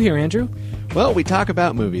what do we do here, Andrew? Well, we talk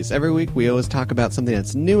about movies. Every week we always talk about something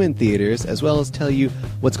that's new in theaters, as well as tell you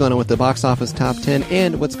what's going on with the box office top 10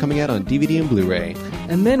 and what's coming out on DVD and Blu-ray.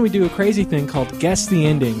 And then we do a crazy thing called Guess the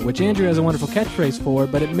Ending, which Andrew has a wonderful catchphrase for,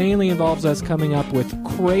 but it mainly involves us coming up with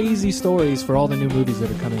crazy stories for all the new movies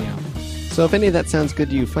that are coming out. So if any of that sounds good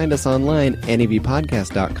to you, find us online,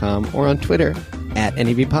 nevpodcast.com, or on Twitter, at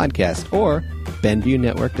nevpodcast, or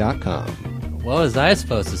BenviewNetwork.com. What was I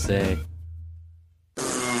supposed to say?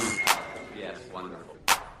 Yes, wonderful.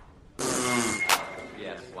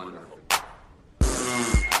 Yes, wonderful.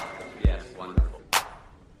 Yes, wonderful.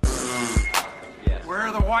 Yes. Where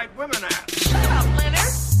are the white women at? Shut up, Leonard.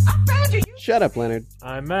 I found you. Shut up, Leonard.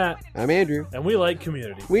 I'm Matt. I'm Andrew. And we like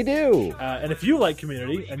Community. We do. And if you like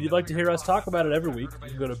Community and you'd like to hear us talk about it every week, you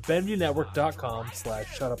can go to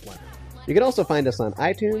BenviewNetwork.com/ShutUpLeonard. You can also find us on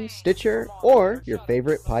iTunes, Stitcher, or your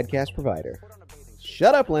favorite podcast provider.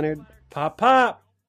 Shut up, Leonard. Pop, pop.